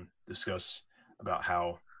someone discuss about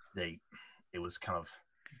how it was kind of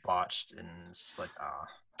botched, and it's just like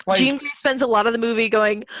Jean Grey spends a lot of the movie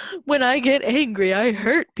going, when I get angry, I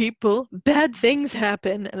hurt people. Bad things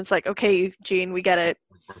happen. And it's like, okay, Jean, we get it.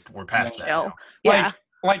 we're past that now. Yeah.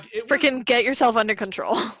 Like it was, freaking get yourself under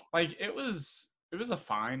control. Like it was a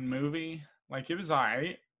fine movie. Like it was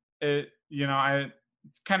alright. It's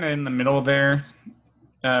kind of in the middle there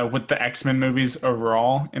with the X-Men movies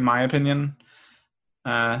overall, in my opinion.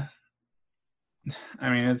 I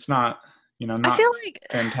mean, it's not not I feel like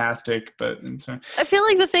fantastic, but I feel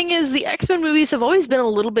like the thing is the X-Men movies have always been a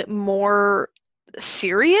little bit more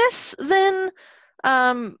serious than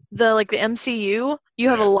the MCU. You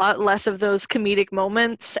have a lot less of those comedic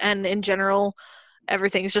moments, and in general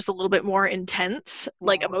everything's just a little bit more intense,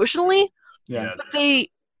 like emotionally. Yeah. But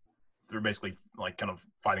they're basically like kind of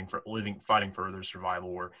fighting for their survival,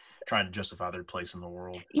 or trying to justify their place in the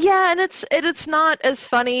world. Yeah, and it's not as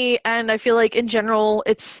funny, and I feel like in general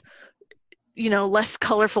it's less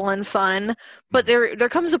colorful and fun, but there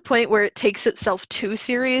comes a point where it takes itself too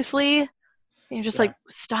seriously, and you're just like,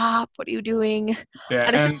 stop, what are you doing? Yeah,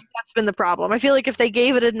 and I feel like that's been the problem. I feel like if they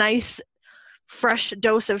gave it a nice fresh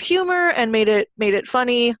dose of humor and made it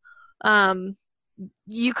funny,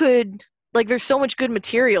 you could, like, there's so much good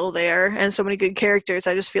material there and so many good characters.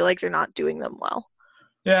 I just feel like they're not doing them well.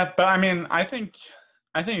 Yeah, but I mean, I think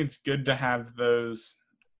it's good to have those.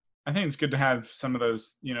 I think it's good to have some of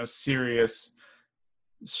those, serious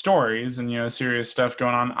stories and serious stuff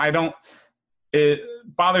going on. It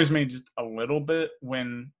bothers me just a little bit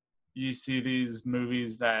when you see these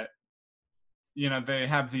movies that they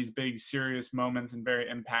have these big serious moments and very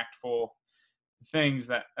impactful events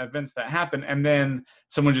that happen, and then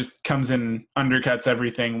someone just comes in and undercuts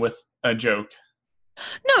everything with a joke.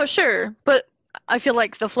 No, sure, but I feel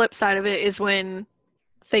like the flip side of it is when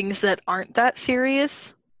things that aren't that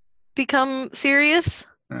serious become serious.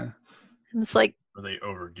 And it's like, or they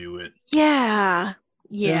overdo it. Yeah.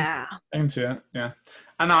 I can see it. Yeah,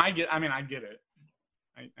 I know. I get it.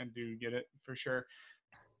 I do get it for sure.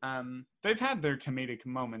 They've had their comedic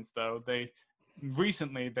moments though.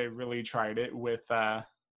 Recently they really tried it with.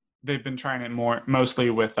 They've been trying it mostly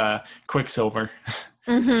with Quicksilver.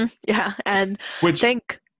 Yeah, and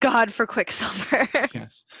thank God for Quicksilver.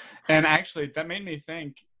 Yes, and actually that made me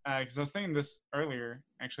think, because I was thinking this earlier.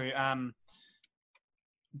 Actually,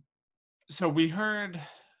 so we heard.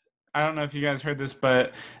 I don't know if you guys heard this,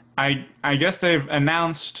 but I guess they've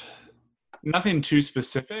announced nothing too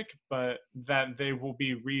specific, but that they will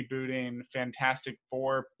be rebooting Fantastic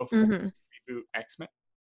Four before they reboot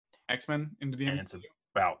X-Men into the MCU. It's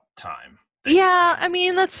about time. Yeah, I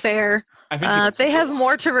mean, that's fair. I think they have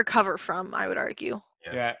more to recover from, I would argue.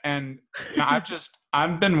 Yeah, and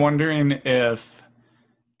I've been wondering if,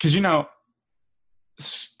 because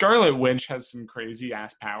Scarlet Witch has some crazy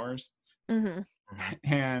ass powers,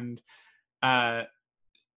 and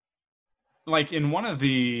like in one of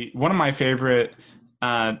my favorite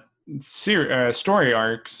story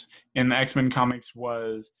arcs in the X-Men comics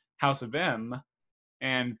was House of M.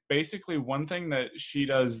 And basically one thing that she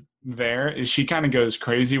does there is she kind of goes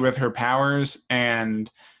crazy with her powers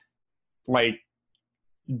and like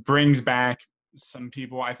brings back some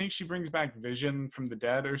people. I think she brings back Vision from the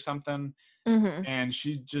dead or something. And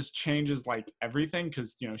she just changes like everything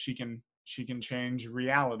because she can change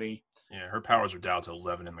reality. Yeah, her powers are down to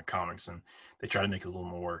 11 in the comics, and they try to make it a little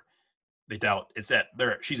more. They doubt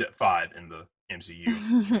she's at 5 in the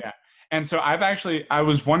MCU. Yeah. And so I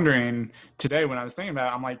was wondering today when I was thinking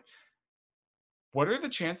about it, I'm like, what are the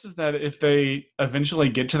chances that if they eventually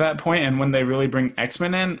get to that point and when they really bring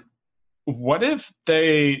X-Men in, what if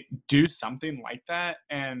they do something like that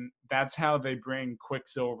and that's how they bring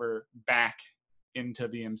Quicksilver back into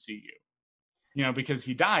the MCU? Because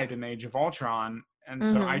he died in Age of Ultron, and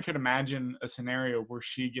so I could imagine a scenario where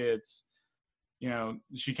she gets,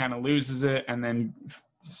 she kind of loses it and then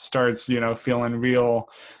starts, feeling real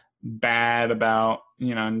bad about,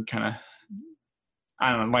 and kind of,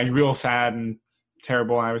 I don't know, like real sad and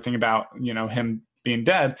terrible and everything about, him being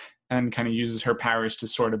dead, and kind of uses her powers to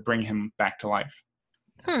sort of bring him back to life.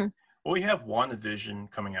 Well, we have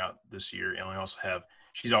WandaVision coming out this year, and we also have,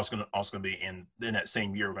 she's also going to be in that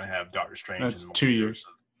same year. We're going to have Doctor Strange. That's 2 years.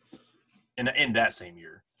 In that same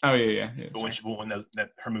year. Oh yeah. But when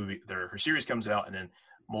her series comes out, and then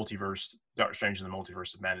Doctor Strange and the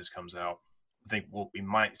Multiverse of Madness comes out, I think we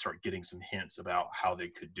might start getting some hints about how they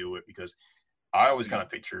could do it, because I always kind of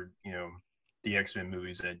pictured, the X-Men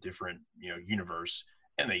movies in a different, universe,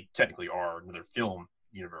 and they technically are another film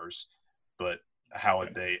universe, but how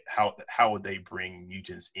would they bring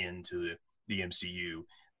mutants into the MCU?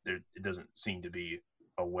 It doesn't seem to be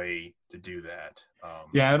a way to do that.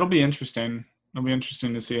 Yeah, it'll be interesting. It'll be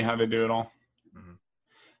interesting to see how they do it all.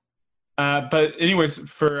 Mm-hmm. But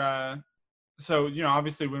anyways, so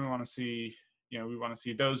obviously we want to see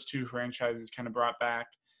those two franchises kind of brought back.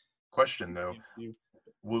 Question though,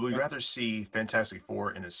 would we rather see Fantastic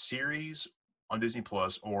Four in a series on Disney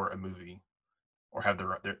Plus or a movie, or have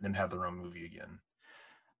their own movie again?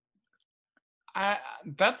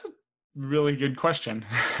 That's a really good question.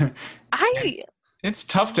 I It's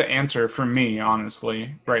tough to answer for me,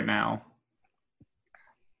 honestly, right now.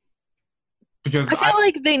 Because I feel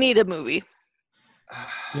like they need a movie.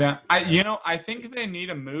 Yeah, I think they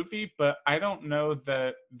need a movie, but I don't know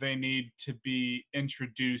that they need to be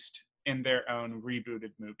introduced in their own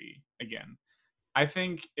rebooted movie again. I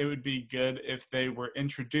think it would be good if they were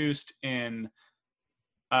introduced in,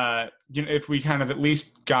 if we kind of at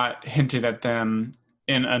least got hinted at them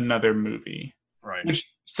in another movie. Right.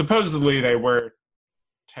 Which supposedly they were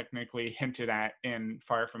technically hinted at in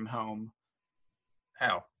Far From Home.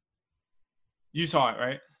 How? You saw it,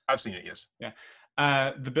 right? I've seen it, yes. Yeah.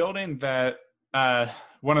 The building that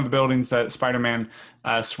one of the buildings that Spider-Man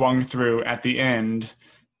swung through at the end,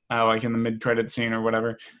 like in the mid-credit scene or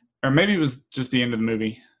whatever, or maybe it was just the end of the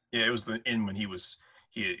movie. Yeah, it was the end when it was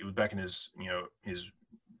back in his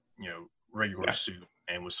regular suit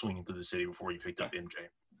and was swinging through the city before he picked up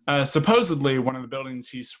MJ. Supposedly, one of the buildings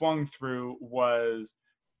he swung through was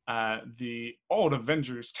the old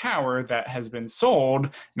Avengers Tower that has been sold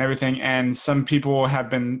and everything, and some people have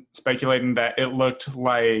been speculating that it looked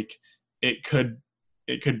like it could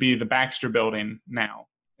be the Baxter Building now.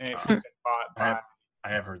 It could have been bought by, I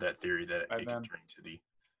have heard that theory that it could turn into the.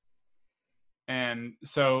 And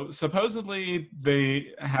so supposedly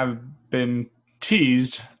they have been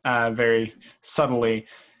teased very subtly,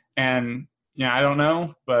 and I don't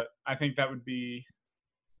know, but I think that would be.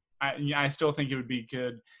 I still think it would be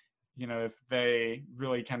good, if they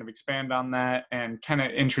really kind of expand on that and kind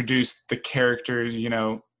of introduce the characters,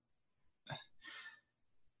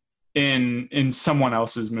 in someone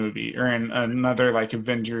else's movie or in another like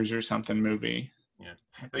Avengers or something movie. Yeah,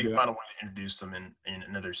 they can find a way to introduce them in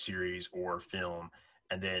another series or film,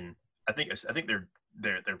 and then I think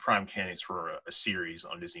they're prime candidates for a series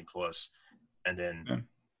on Disney Plus, and then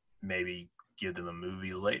maybe give them a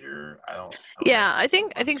movie later. I don't know. I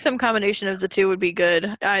think some combination of the two would be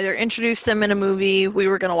good. Either introduce them in a movie we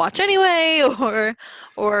were going to watch anyway,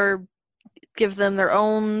 or give them their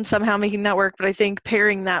own, somehow making that work. But I think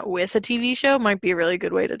pairing that with a TV show might be a really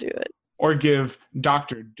good way to do it. Or give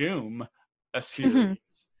Doctor Doom a series,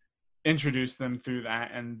 introduce them through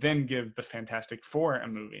that, and then give the Fantastic Four a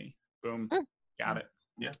movie. Boom. Got it.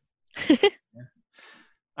 Yeah.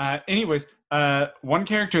 Anyways, one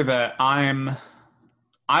character that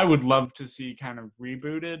I would love to see kind of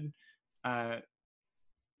rebooted,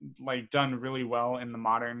 like done really well in the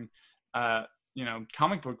modern,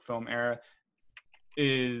 comic book film era,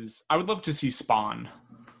 is I would love to see Spawn.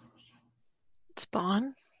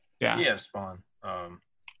 Spawn? Yeah, Spawn.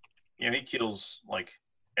 He kills like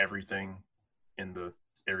everything in the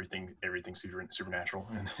everything supernatural.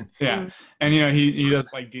 Yeah, and he does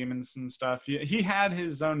like demons and stuff. He had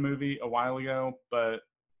his own movie a while ago, but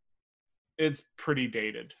it's pretty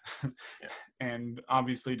dated, and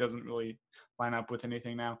obviously doesn't really line up with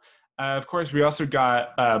anything now. Of course, we also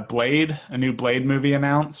got Blade, a new Blade movie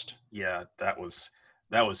announced. Yeah, that was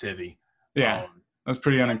heavy. Yeah, that was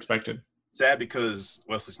pretty unexpected. Sad because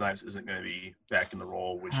Wesley Snipes isn't going to be back in the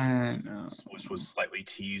role, which was slightly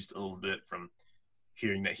teased a little bit from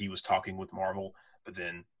hearing that he was talking with Marvel, but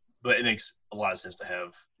it makes a lot of sense to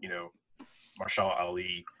have Mahershala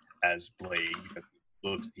Ali as Blade because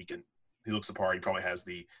he looks the part. He probably has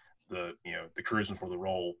the charisma for the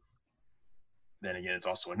role. Then again, it's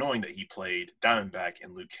also annoying that he played Diamondback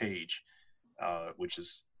in Luke Cage, which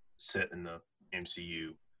is set in the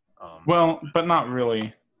MCU. But not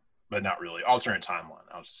really. But not really. Alternate timeline.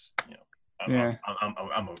 I'll just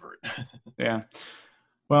I'm over it. Yeah.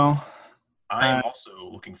 Well, I'm also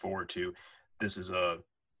looking forward to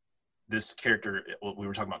this character. We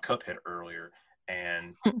were talking about Cuphead earlier,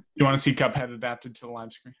 and you want to see Cuphead adapted to the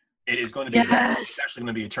live screen? It is going to be. It's actually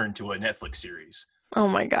going to be turned to a Netflix series. Oh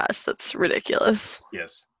my gosh, that's ridiculous.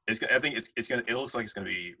 Yes, I think it's going to. It looks like it's going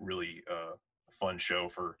to be really a fun show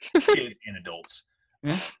for kids and adults.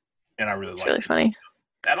 Yeah, and I really like. It's really funny.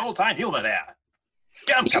 That old time deal about that.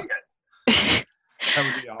 Get him, Cuphead.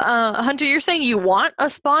 That would be awesome. Hunter, you're saying you want a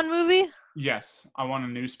Spawn movie? Yes, I want a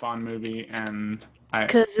new Spawn movie, and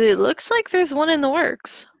Because it looks like there's one in the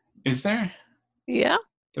works. Is there? Yeah.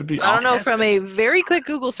 That'd be I don't know. awesome. From a very quick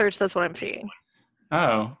Google search, that's what I'm seeing.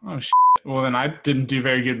 Oh, shit. Well, then I didn't do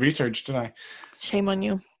very good research, did I? Shame on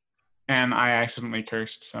you. And I accidentally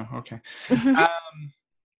cursed, so okay.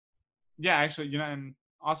 Yeah, actually, and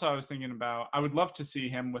also I was thinking about, I would love to see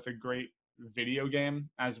him with a great video game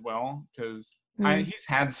as well, because he's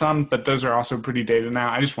had some, but those are also pretty dated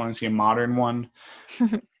now. I just want to see a modern one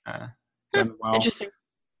done well. Interesting.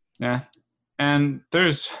 Yeah, and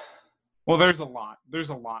there's a lot. There's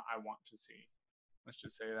a lot I want to see. Let's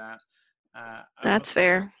just say that. That's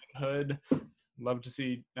fair. Hood. Love to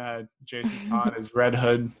see Jason Todd as Red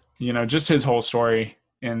Hood. Just his whole story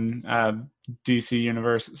in DC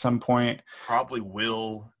Universe at some point. Probably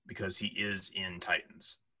will, because he is in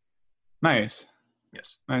Titans. Nice.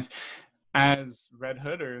 Yes. Nice. As Red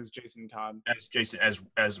Hood or as Jason Todd?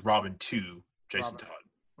 As Robin 2, Jason Robin. Todd.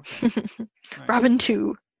 Okay. Nice. Robin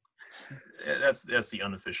 2. That's the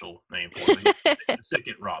unofficial name for it. The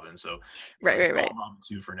second Robin. So right. Robin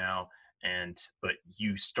 2 for now. But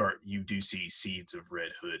you do see seeds of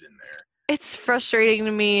Red Hood in there. It's frustrating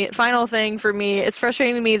to me. Final thing for me, it's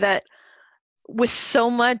frustrating to me that with so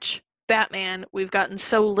much Batman, we've gotten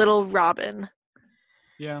so little Robin.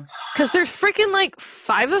 Yeah. Because there's freaking like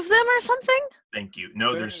 5 of them or something? Thank you.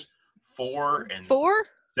 No, there's 4 and 4?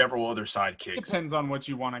 Several other sidekicks. It depends on what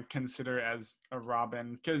you want to consider as a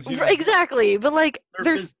Robin. Because exactly. But like,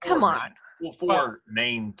 there's come on. Well, 4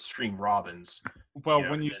 mainstream Robins. Well,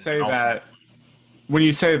 when you say that,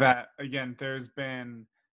 again, there's been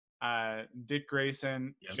Dick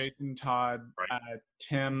Grayson, yes. Jason Todd, right.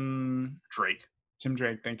 Tim Drake,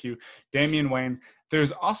 thank you, Damian Wayne.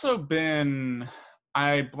 There's also been,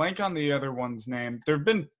 I blank on the other one's name. There have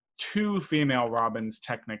been 2 female Robins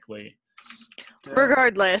technically.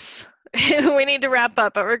 Regardless, we need to wrap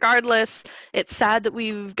up. But regardless, it's sad that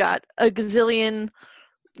we've got a gazillion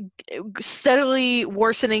steadily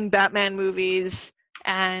worsening Batman movies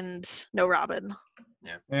and no Robin.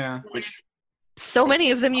 Yeah. Which so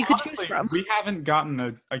many of them you honestly, could choose from. We haven't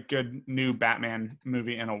gotten a good new Batman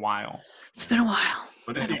movie in a while. It's been a while.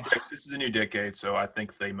 But this is a new decade, so I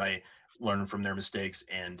think they may learn from their mistakes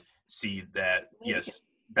and see that yes,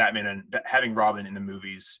 Batman and having Robin in the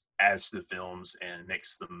movies adds to the films and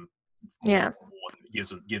makes them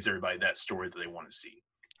gives everybody that story that they want to see.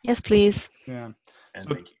 Yes, please. Yeah. And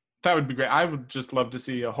so that would be great. I would just love to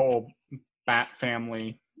see a whole Bat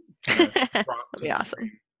family. That'd be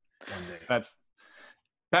awesome. One day.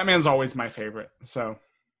 Batman's always my favorite, so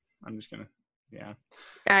I'm just gonna All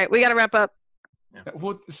right, we gotta wrap up. Yeah.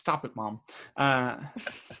 Well, stop it, Mom.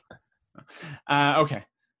 Okay.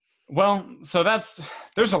 Well, so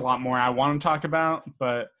there's a lot more I want to talk about,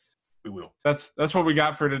 but we will. That's what we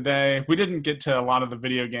got for today. We didn't get to a lot of the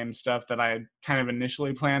video game stuff that I had kind of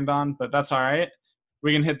initially planned on, but that's all right.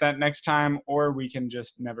 We can hit that next time, or we can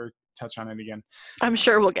just never touch on it again. I'm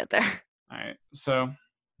sure we'll get there. All right. So,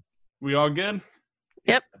 we all good?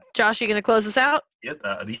 Yep. Josh, you gonna close us out? Yep.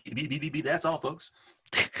 That's all, folks.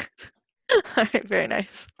 All right. Very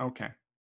nice. Okay.